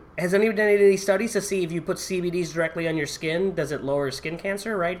 Has anyone done any studies to see if you put CBDs directly on your skin, does it lower skin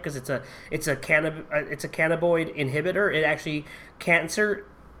cancer? Right? Because it's a cannabinoid inhibitor. It actually cancer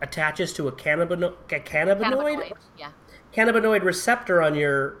attaches to a cannabinoid. Yeah. Cannabinoid receptor on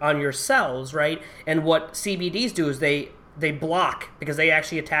your cells, right? And what CBDs do is they block, because they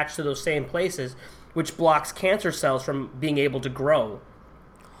actually attach to those same places, which blocks cancer cells from being able to grow.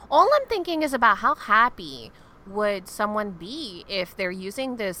 All I'm thinking is about how happy would someone be if they're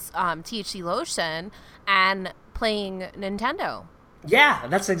using this THC lotion and playing Nintendo. Yeah,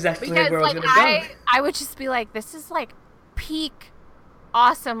 that's exactly where I was going to go. I would just be like, this is like peak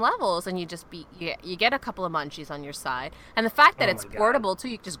awesome levels, and you get a couple of munchies on your side, and the fact that it's portable too,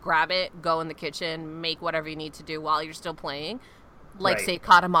 you can just grab it, go in the kitchen, make whatever you need to do while you're still playing, like say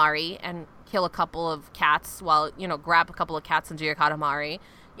Katamari, and kill a couple of cats while grab a couple of cats and do your Katamari,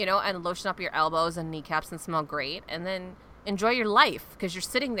 and lotion up your elbows and kneecaps and smell great, and then enjoy your life because you're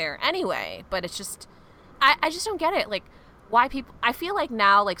sitting there anyway. But it's just I just don't get it, like why people. I feel like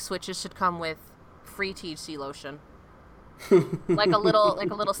now like Switches should come with free THC lotion. like a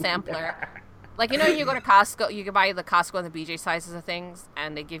little sampler. Like, you go to Costco, you can buy the Costco and the BJ sizes of things,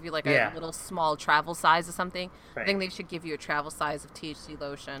 and they give you like a little small travel size of something. Right. I think they should give you a travel size of THC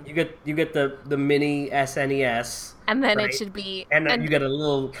lotion. You get the mini SNES, and then right? it should be, and then you get a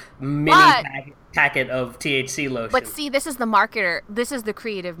little mini packet of THC lotion. But see, this is the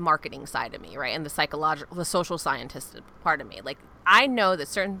creative marketing side of me, right? And the social scientist part of me. Like, I know that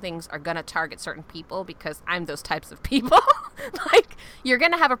certain things are going to target certain people because I'm those types of people. Like, you're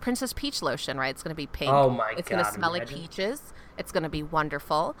going to have a Princess Peach lotion, right? It's going to be pink. Oh my God. It's going to smell like peaches. It's going to be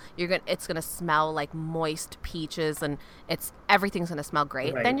wonderful. It's going to smell like moist peaches, and everything's going to smell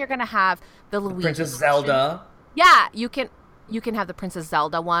great. Right. Then you're going to have the Luigi Princess lotion. Zelda. Yeah, you can have the Princess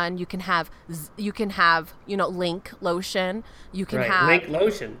Zelda one. You can have Link lotion. You can have Link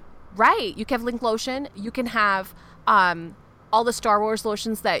lotion. Right. You can have Link lotion. You can have all the Star Wars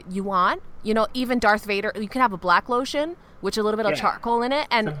lotions that you want. Even Darth Vader. You can have a black lotion with a little bit of charcoal in it,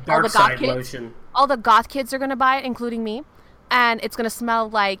 and all the goth kids are going to buy it, including me. And it's going to smell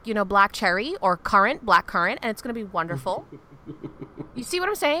like, black cherry or black currant, and it's going to be wonderful. You see what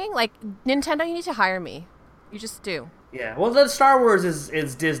I'm saying? Like, Nintendo, you need to hire me. You just do. Yeah, well, the Star Wars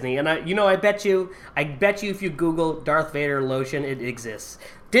is Disney, and I bet you if you Google Darth Vader lotion, it exists.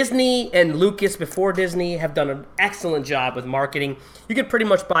 Disney and Lucas before Disney have done an excellent job with marketing. You can pretty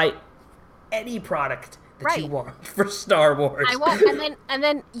much buy any product that you want for Star Wars. I won't, and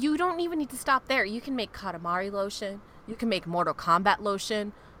then you don't even need to stop there. You can make Katamari lotion. You can make Mortal Kombat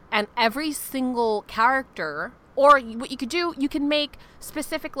lotion, and every single character. Or what you could do, you can make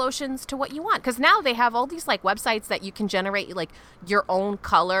specific lotions to what you want. Because now they have all these like websites that you can generate like your own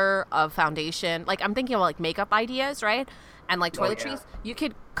color of foundation. Like, I'm thinking of like makeup ideas, right? And like toiletries. You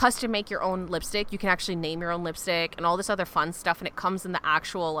could custom make your own lipstick. You can actually name your own lipstick and all this other fun stuff. And it comes in the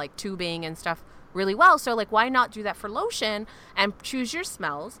actual like tubing and stuff really well. So like, why not do that for lotion and choose your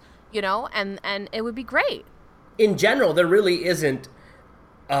smells, and it would be great. in general, there really isn't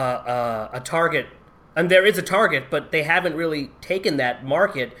a target. And there is a target, but they haven't really taken that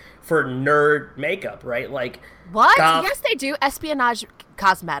market for nerd makeup, right? Like What? goth. Yes, they do. Espionage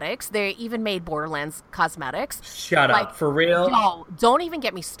cosmetics. They even made Borderlands cosmetics. Shut Like, up, for real? yo, don't even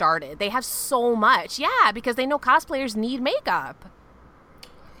get me started. They have so much. Yeah, because they know cosplayers need makeup.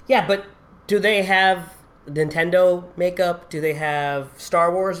 Yeah, but do they have Nintendo makeup? Do they have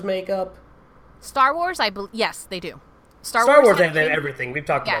Star Wars makeup? Star Wars, yes, they do. Star Wars did have a- everything. We've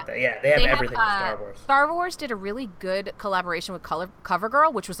talked Yeah. about that. Yeah, they have everything with Star Wars. Star Wars did a really good collaboration with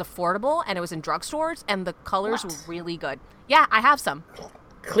CoverGirl, which was affordable, and it was in drugstores, and the colors What? were really good. Yeah, I have some.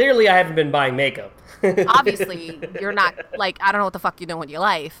 Clearly, I haven't been buying makeup. Obviously, you're not, like, I don't know what the fuck you do with your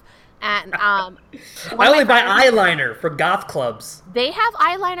life. And I only buy eyeliner for goth clubs. they have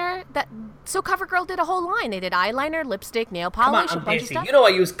eyeliner so CoverGirl did a whole line. They did eyeliner, lipstick, nail Come on, polish, a I'm bunch of Daisy. stuff. You know I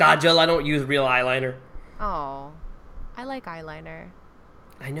use Kajal. I don't use real eyeliner. Oh, I like eyeliner.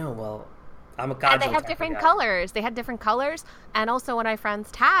 I know. Well, I'm a Kajal. And they have type of different guy. colors. They had different colors. And also one of my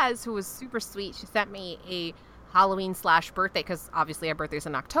friends, Taz, who was super sweet, she sent me a Halloween/birthday, because obviously our birthday's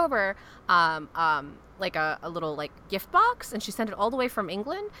in October, like a little like gift box, and she sent it all the way from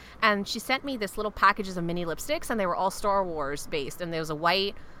England, and she sent me this little packages of mini lipsticks, and they were all Star Wars based, and there was a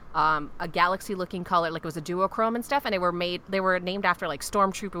white, a galaxy looking color, like it was a duochrome and stuff, and they were named after like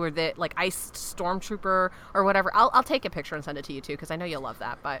Stormtrooper, or the like iced Stormtrooper or whatever. I'll take a picture and send it to you too, because I know you'll love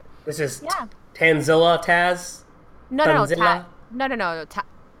that. But This is yeah. Tanzilla Taz. No, Tanzilla?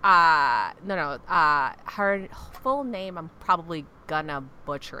 her full name, I'm probably gonna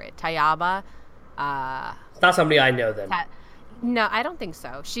butcher it. Tayaba. It's not somebody I know then. No, I don't think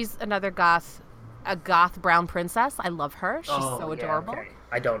so. She's another goth brown princess. I love her. She's so yeah, adorable. okay.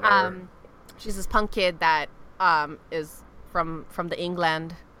 I don't know her. She's this punk kid that is from the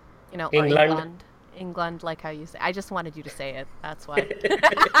England, or England? England, like how you say. I just wanted you to say it. That's why.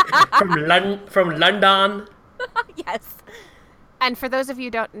 From London. Yes. And for those of you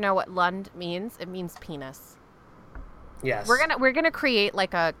who don't know what Lund means, it means penis. Yes. We're gonna create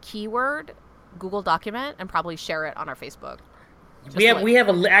like a keyword Google document and probably share it on our Facebook. We have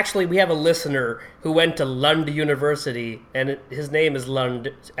a listener who went to Lund University, and his name is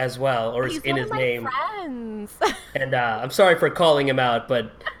Lund as well, or is He's in one his of my name. friends. And I'm sorry for calling him out,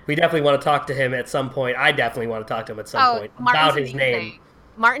 but we definitely want to talk to him at some point. I definitely want to talk to him at some point about his name.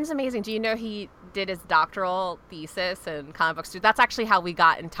 Martin's amazing. Do you know he did his doctoral thesis in comic books too? That's actually how we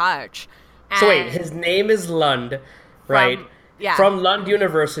got in touch. So wait, his name is Lund, right? From Lund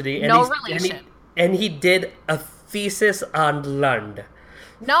University. And No relation. And he did a thesis on Lund.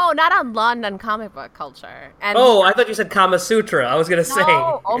 No, not on Lund, on comic book culture. And I thought you said Kama Sutra. I was going to say.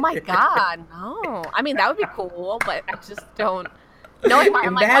 no, oh my god, no. I mean, that would be cool, but I just don't. Knowing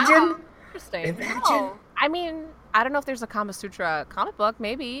Martin, Imagine. I'm like, wow, interesting. Imagine. No. I mean, I don't know if there's a Kama Sutra comic book,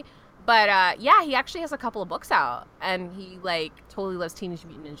 maybe. But yeah, he actually has a couple of books out, and he like totally loves Teenage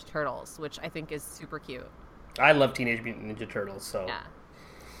Mutant Ninja Turtles, which I think is super cute. I love Teenage Mutant Ninja Turtles, so. Yeah.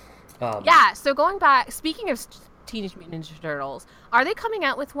 Yeah, so going back, speaking of Teenage Mutant Ninja Turtles, are they coming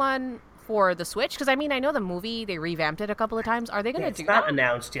out with one for the Switch? Because I mean, I know the movie, they revamped it a couple of times. Are they going to do that? It's not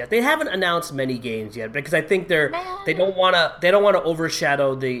announced yet. They haven't announced many games yet because I think they don't want to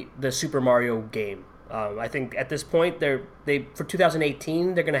overshadow the Super Mario game. I think at this point they for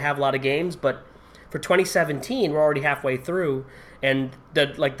 2018 they're going to have a lot of games, but for 2017 we're already halfway through, and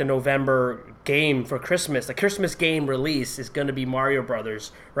the November game for Christmas, the Christmas game release is going to be Mario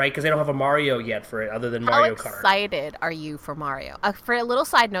Brothers, right? Because they don't have a Mario yet for it other than Mario Kart. How excited are you for Mario? For a little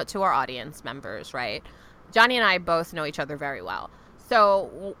side note to our audience members, right? Johnny and I both know each other very well.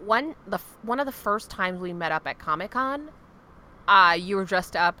 So one of the first times we met up at Comic-Con, you were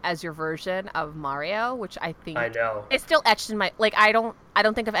dressed up as your version of Mario, which I think I know. It's still etched in my I don't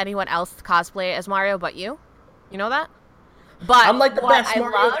think of anyone else cosplay as Mario but you. You know that? But I'm like the best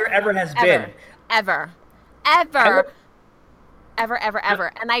Mario there ever has been. Ever. And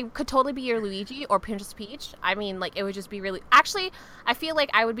I could totally be your Luigi or Princess Peach. I mean, like, it would just be really... Actually, I feel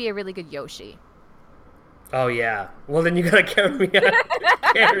like I would be a really good Yoshi. Oh, yeah. Well, then you gotta carry me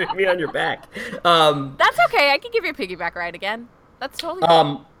on your back. That's okay. I can give you a piggyback ride again. That's totally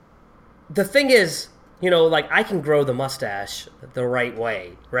fine. The thing is, I can grow the mustache the right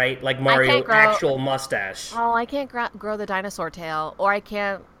way, right? Like Mario actual mustache. Oh, I can't grow the dinosaur tail, or I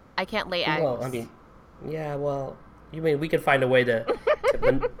can't lay eggs. Well, I mean, yeah. Well, you mean we could find a way to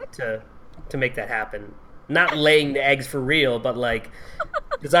make that happen? Not laying the eggs for real, but like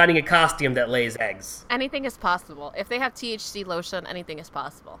designing a costume that lays eggs. Anything is possible. If they have THC lotion, anything is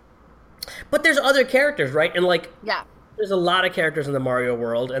possible. But there's other characters, right? And yeah, there's a lot of characters in the Mario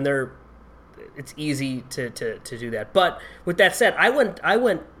world, and it's easy to do that. But with that said,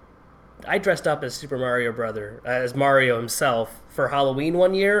 I dressed up as Super Mario Brother, as Mario himself for Halloween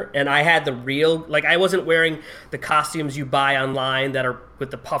one year, and I had the real, like, I wasn't wearing the costumes you buy online that are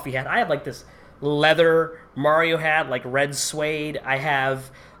with the puffy hat. I have like this leather Mario hat, like red suede. I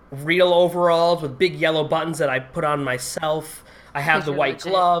have real overalls with big yellow buttons that I put on myself. I have the white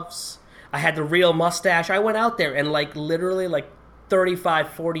gloves. I had the real mustache. I went out there and like literally like 35,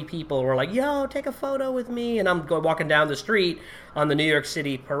 40 people were like, yo, take a photo with me. And I'm walking down the street on the New York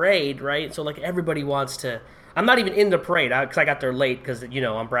City parade, right? So like everybody wants to, I'm not even in the parade because I got there late because, you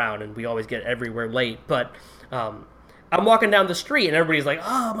know, I'm brown and we always get everywhere late. But I'm walking down the street and everybody's like,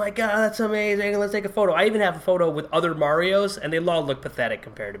 oh my God, that's amazing. Let's take a photo. I even have a photo with other Marios and they all look pathetic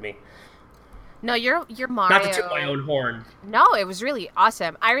compared to me. No, you're Mario. Not to toot my own horn. No, it was really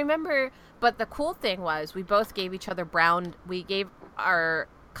awesome. I remember, but the cool thing was we both gave each other we gave our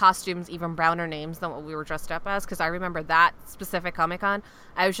costumes even browner names than what we were dressed up as, because I remember that specific Comic-Con,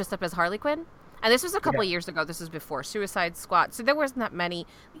 I was dressed up as Harley Quinn. And this was a couple years ago. This was before Suicide Squad. So there wasn't that many.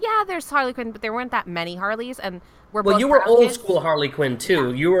 Yeah, there's Harley Quinn, but there weren't that many Harleys. And well, you were old school Harley Quinn, too.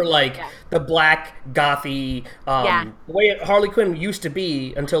 Yeah. You were like the black, gothy, the way Harley Quinn used to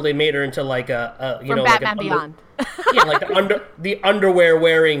be until they made her into like From Batman Beyond. Yeah, like the underwear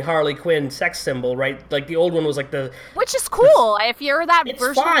wearing Harley Quinn sex symbol, right? Like the old one was like the... Which is cool. If you're that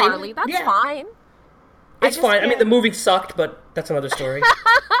version of Harley, that's fine. It's fine. I mean, the movie sucked, but that's another story.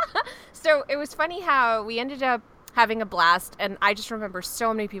 So it was funny how we ended up having a blast, and I just remember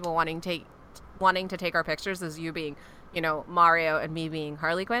so many people wanting to take our pictures as you being, you know, Mario and me being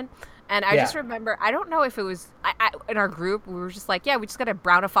Harley Quinn. And I just remember, I don't know if it was, in our group, we were just like, yeah, we just got to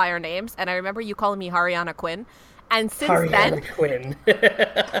brownify our names. And I remember you calling me Haryana Quinn. And since then,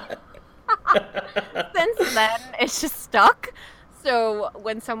 it's just stuck. So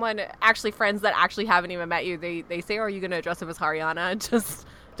when someone, actually friends that actually haven't even met you, they say, oh, are you going to dress up as Haryana?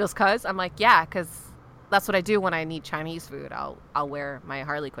 Just cause? I'm like, yeah, because that's what I do when I need Chinese food. I'll wear my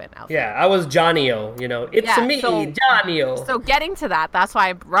Harley Quinn outfit. Yeah, I was Johnny-O, you know. It's me, Johnny-O. So getting to that's why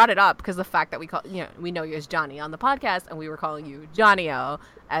I brought it up, because the fact that we know you as Johnny on the podcast, and we were calling you Johnny-O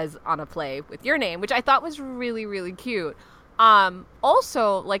as on a play with your name, which I thought was really, really cute.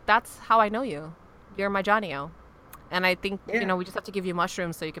 Also, like, that's how I know you. You're my Johnny-O. And I think, you know, we just have to give you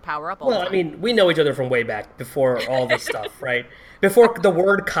mushrooms so you can power up all the time. Well, I mean, we know each other from way back before all this stuff, right? Before the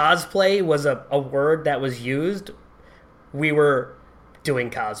word cosplay was a word that was used, we were doing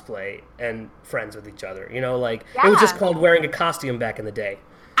cosplay and friends with each other. You know, like, it was just called wearing a costume back in the day.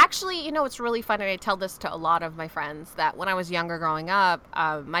 Actually, you know, it's really funny. I tell this to a lot of my friends that when I was younger growing up,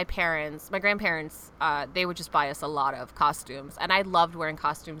 my grandparents, they would just buy us a lot of costumes. And I loved wearing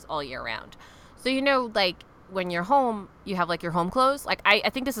costumes all year round. So, you know, like, when you're home, you have like your home clothes. Like I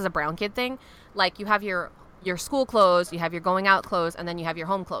think this is a brown kid thing. Like you have your school clothes, you have your going out clothes, and then you have your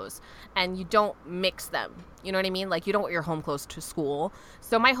home clothes. And you don't mix them. You know what I mean? Like you don't wear your home clothes to school.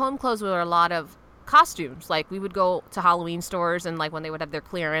 So my home clothes were a lot of costumes. Like we would go to Halloween stores, and like when they would have their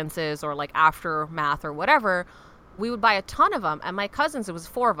clearances or like aftermath or whatever, we would buy a ton of them. And my cousins, it was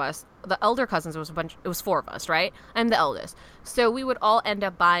 4 of us. The elder cousins, it was 4 of us, right? I'm the eldest. So we would all end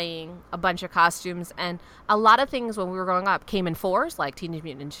up buying a bunch of costumes. And a lot of things when we were growing up came in 4s, like Teenage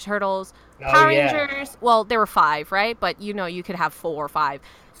Mutant Ninja Turtles, Power Rangers. Well, there were 5, right? But, you know, you could have 4 or 5.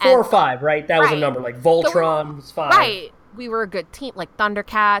 4 or 5, right? That was a number. Like Voltron was 5. Right. We were a good team, like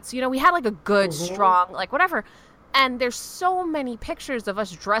Thundercats. You know, we had like a good, strong, like whatever. And there's so many pictures of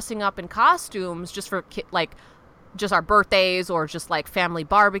us dressing up in costumes just for, like, just our birthdays or just like family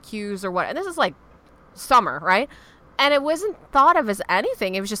barbecues or what. And this is like summer, right? And it wasn't thought of as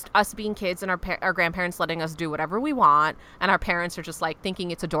anything. It was just us being kids and our grandparents letting us do whatever we want. And our parents are just like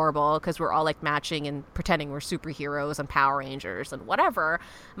thinking it's adorable because we're all like matching and pretending we're superheroes and Power Rangers and whatever.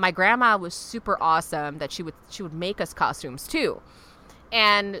 My grandma was super awesome that she would make us costumes too.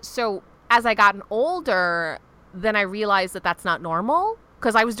 And so as I gotten older, then I realized that that's not normal.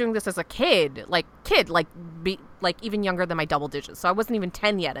 Because I was doing this as a kid, like even younger than my double digits. So I wasn't even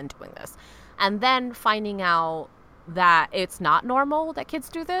 10 yet and doing this. And then finding out that it's not normal that kids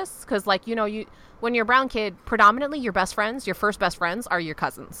do this. Because, like, you know, when you're a brown kid, predominantly your first best friends are your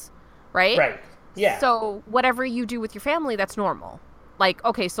cousins, right? Right, yeah. So whatever you do with your family, that's normal. Like,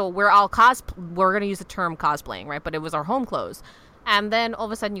 okay, so we're going to use the term cosplaying, right? But it was our home clothes. And then all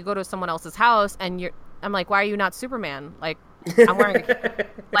of a sudden you go to someone else's house and I'm like, why are you not Superman? Like, I'm wearing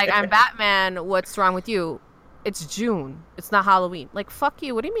I'm Batman. What's wrong with you? It's June. It's not Halloween. Like, fuck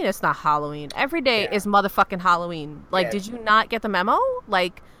you. What do you mean it's not Halloween? Every day is motherfucking Halloween. Like, did you not get the memo?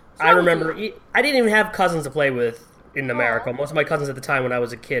 Like, I remember I didn't even have cousins to play with in America. Most of my cousins at the time when I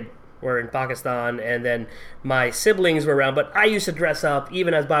was a kid were in Pakistan, and then my siblings were around. But I used to dress up,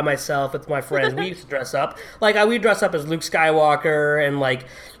 even as by myself with my friends. We used to dress up. Like, we dress up as Luke Skywalker, and, like,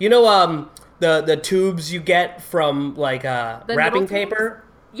 the tubes you get from, like, wrapping paper?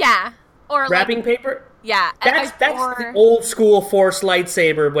 Yeah. Or wrapping paper? Yeah. That's the old school Force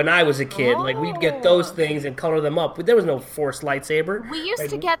lightsaber when I was a kid. Like, we'd get those things and color them up. There was no Force lightsaber. We used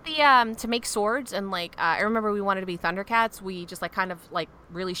to get the, to make swords, and, like, I remember we wanted to be Thundercats. We just, like, kind of, like,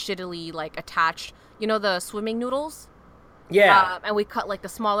 really shittily, like, attached, the swimming noodles? Yeah. And we cut, like, the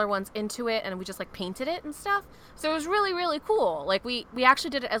smaller ones into it, and we just, like, painted it and stuff. So it was really, really cool. Like, we actually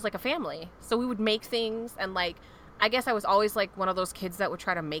did it as, like, a family. So we would make things, and, like, I guess I was always, like, one of those kids that would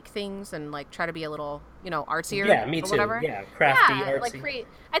try to make things and, like, try to be a little, artsier. Yeah, me too. Whatever. Yeah, crafty, yeah, artsy. Like,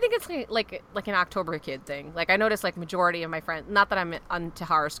 I think it's, like an October kid thing. Like, I noticed, like, majority of my friends, not that I'm into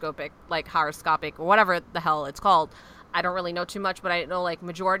horoscopic, or whatever the hell it's called. I don't really know too much, but I know, like,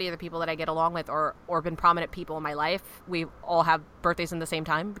 majority of the people that I get along with or been prominent people in my life, we all have birthdays in the same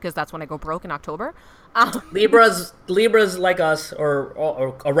time because that's when I go broke in October. Libras like us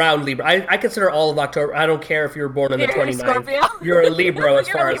or around Libra. I consider all of October. I don't care if you were born on the 29th. Scorpio. You're a Libra as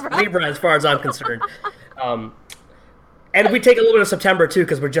far as I'm concerned. And we take a little bit of September too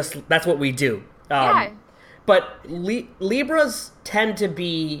because that's what we do. Yeah. But Libras tend to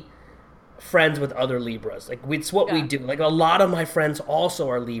be friends with other Libras. Like, it's what we do. Like, a lot of my friends also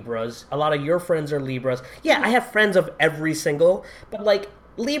are Libras. A lot of your friends are Libras. Yeah, I have friends of every single, but, like,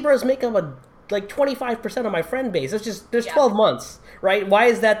 Libras make up like 25% of my friend base. It's just, there's 12 months, right? Why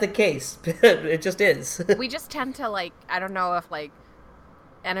is that the case? It just is. We just tend to, like, I don't know if, like,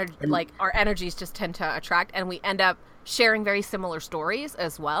 our energies just tend to attract, and we end up sharing very similar stories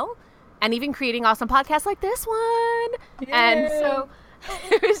as well, and even creating awesome podcasts like this one. Yeah. And so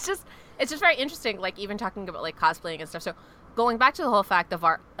it's just very interesting, like, even talking about, like, cosplaying and stuff. So going back to the whole fact of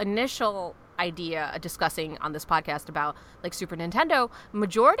our initial idea discussing on this podcast about, like, Super Nintendo,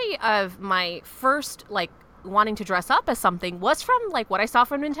 majority of my first, like, wanting to dress up as something was from, like, what I saw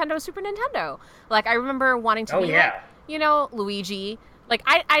from Super Nintendo. Like, I remember wanting to be like, Luigi. Like,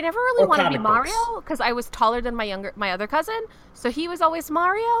 I never really wanted to be Mario because I was taller than my other cousin, so he was always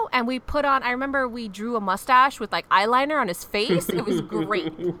Mario. And we I remember we drew a mustache with, like, eyeliner on his face. It was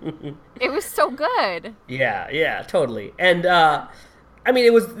great. It was so good. Yeah, totally. And I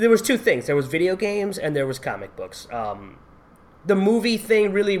mean, there was two things. There was video games and there was comic books. The movie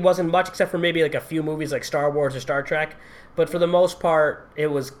thing really wasn't much except for maybe, like, a few movies like Star Wars or Star Trek. But for the most part, it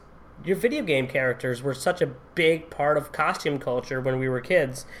was your video game characters were such a big part of costume culture when we were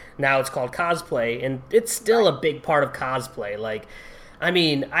kids. Now it's called cosplay, and it's still a big part of cosplay. Like, I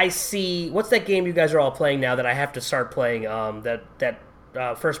mean, I see... What's that game you guys are all playing now that I have to start playing? That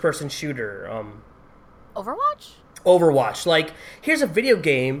first-person shooter. Overwatch. Like, here's a video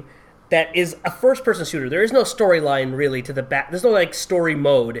game that is a first-person shooter. There is no storyline, really, to the back. There's no, like, story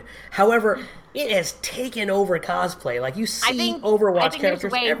mode. However, it has taken over cosplay. Like, you see Overwatch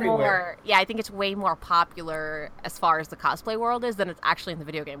characters everywhere. I think it's way more popular as far as the cosplay world is than it's actually in the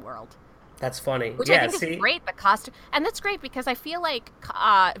video game world. That's funny. Which I think is great. The costume, and that's great because I feel like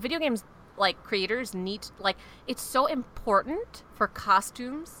video games, like, creators need, like, it's so important for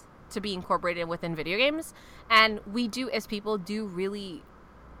costumes to be incorporated within video games, and we do, as people, do really,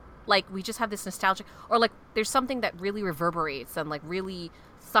 like, we just have this nostalgic, or, like, there's something that really reverberates and, like, really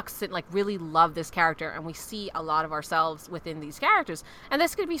sucks it, like, really love this character, and we see a lot of ourselves within these characters. And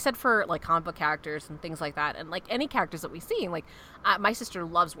this could be said for, like, comic book characters and things like that, and, like, any characters that we see. Like, my sister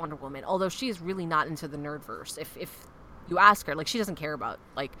loves Wonder Woman, although she is really not into the nerdverse. If you ask her, like, she doesn't care about,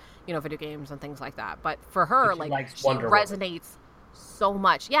 like, video games and things like that. But for her, she resonates so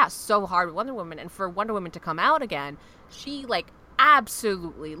much, so hard with Wonder Woman. And for Wonder Woman to come out again, she, like,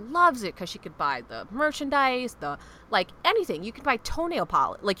 absolutely loves it because she could buy the merchandise, the, like, anything. You could buy toenail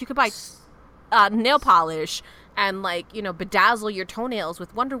polish, like, you could buy nail polish and, like, bedazzle your toenails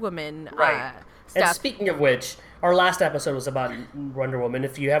with Wonder Woman stuff. And speaking of which, our last episode was about Wonder Woman.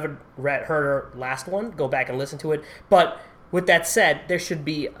 If you haven't heard our last one, go back and listen to it. But with that said, there should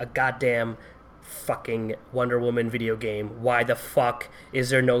be a goddamn fucking Wonder Woman video game. Why the fuck is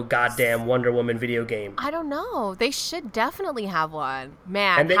there no goddamn Wonder Woman video game? I don't know. They should definitely have one.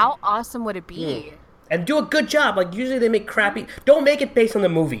 Man, how awesome would it be? And do a good job. Like, usually they make crappy... Don't make it based on the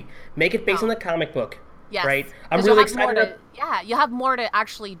movie. Make it based on the comic book. Yes. Right? I'm really excited. You'll have more to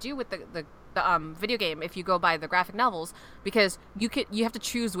actually do with the video game if you go by the graphic novels, because you have to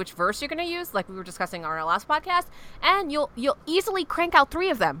choose which verse you're going to use, like we were discussing on our last podcast, and you'll easily crank out 3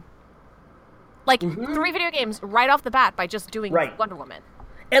 of them. Like, 3 video games right off the bat by just doing Wonder Woman.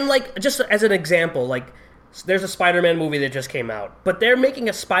 And, like, just as an example, like, there's a Spider-Man movie that just came out, but they're making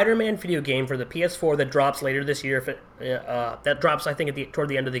a Spider-Man video game for the PS4 that drops later this year. If it, that drops, I think, toward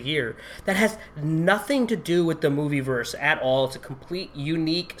the end of the year. That has nothing to do with the movieverse at all. It's a complete,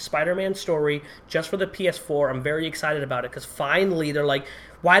 unique Spider-Man story just for the PS4. I'm very excited about it because finally they're like,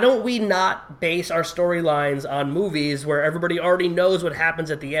 why don't we not base our storylines on movies where everybody already knows what happens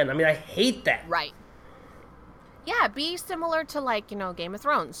at the end? I mean, I hate that. Right. Yeah, be similar to, like, Game of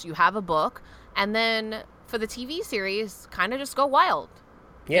Thrones. You have a book, and then for the TV series, kind of just go wild.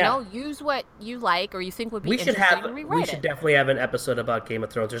 Yeah. Use what you like or you think would be interesting and rewrite We should definitely have an episode about Game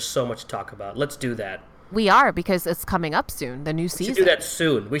of Thrones. There's so much to talk about. Let's do that. We are, because it's coming up soon, the new season. We should do that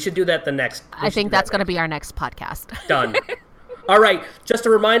soon. We should do that the next... I think that's going to be our next podcast. Done. All right. Just a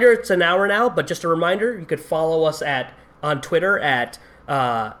reminder, it's an hour now, but just a reminder, you could follow us on Twitter at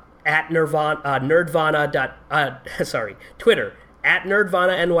Twitter at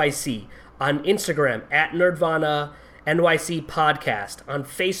Nerdvana NYC, on Instagram at Nerdvana NYC Podcast, on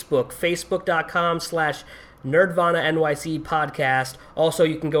Facebook, facebook.com/Nerdvana NYC Podcast. Also,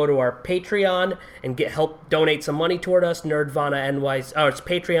 you can go to our Patreon and help donate some money toward us, Nerdvana NYC. Oh, it's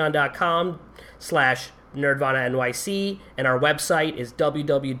patreon.com/Nerdvana NYC, and our website is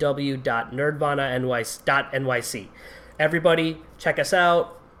www.nerdvana.nyc. Everybody, check us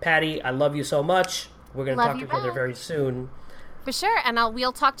out. Patty, I love you so much. We're going to talk to each other very soon. For sure, and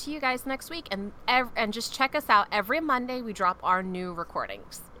we'll talk to you guys next week, and just check us out. Every Monday, we drop our new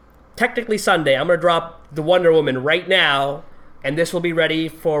recordings. Technically Sunday. I'm going to drop the Wonder Woman right now, and this will be ready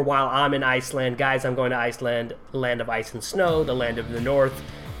for while I'm in Iceland. Guys, I'm going to Iceland, the land of ice and snow, the land of the north.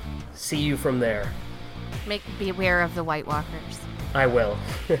 See you from there. Beware of the White Walkers. I will.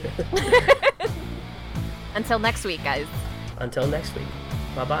 Until next week, guys. Until next week.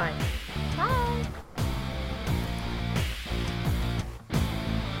 Bye-bye. Bye.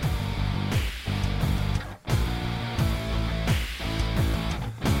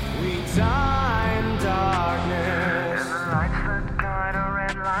 Die in darkness. The lights that guide a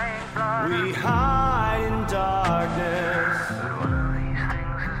red light blood. We hide in darkness. But one of these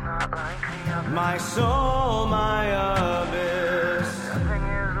things is not like the other. My soul, my abyss. Nothing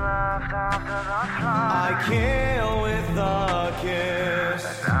is left after the flood. I kill with a kiss.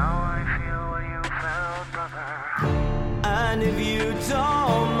 That's how I feel what you felt, brother. And if you don't